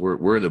true. So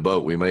we're in the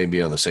boat. We may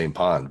be on the same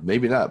pond,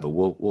 maybe not, but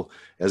we'll,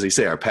 as they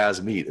say, our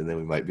paths meet, and then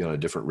we might be on a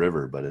different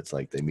river, but it's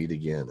like they meet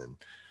again.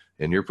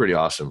 And you're pretty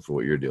awesome for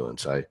what you're doing.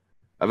 So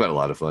I've had a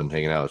lot of fun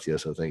hanging out with you.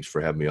 So thanks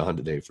for having me on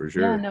today, for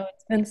sure. Yeah, no,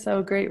 it's been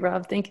so great,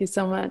 Rob. Thank you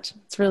so much.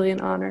 It's really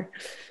an honor.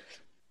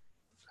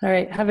 All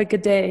right. Have a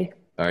good day.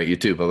 All right. You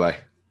too. Bye-bye.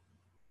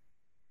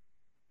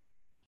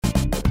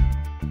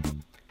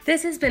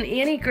 This has been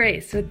Annie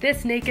Grace with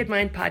This Naked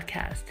Mind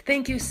podcast.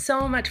 Thank you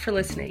so much for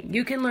listening.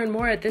 You can learn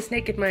more at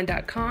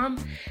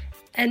thisnakedmind.com.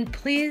 And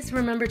please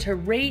remember to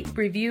rate,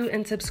 review,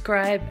 and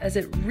subscribe, as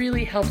it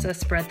really helps us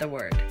spread the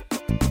word.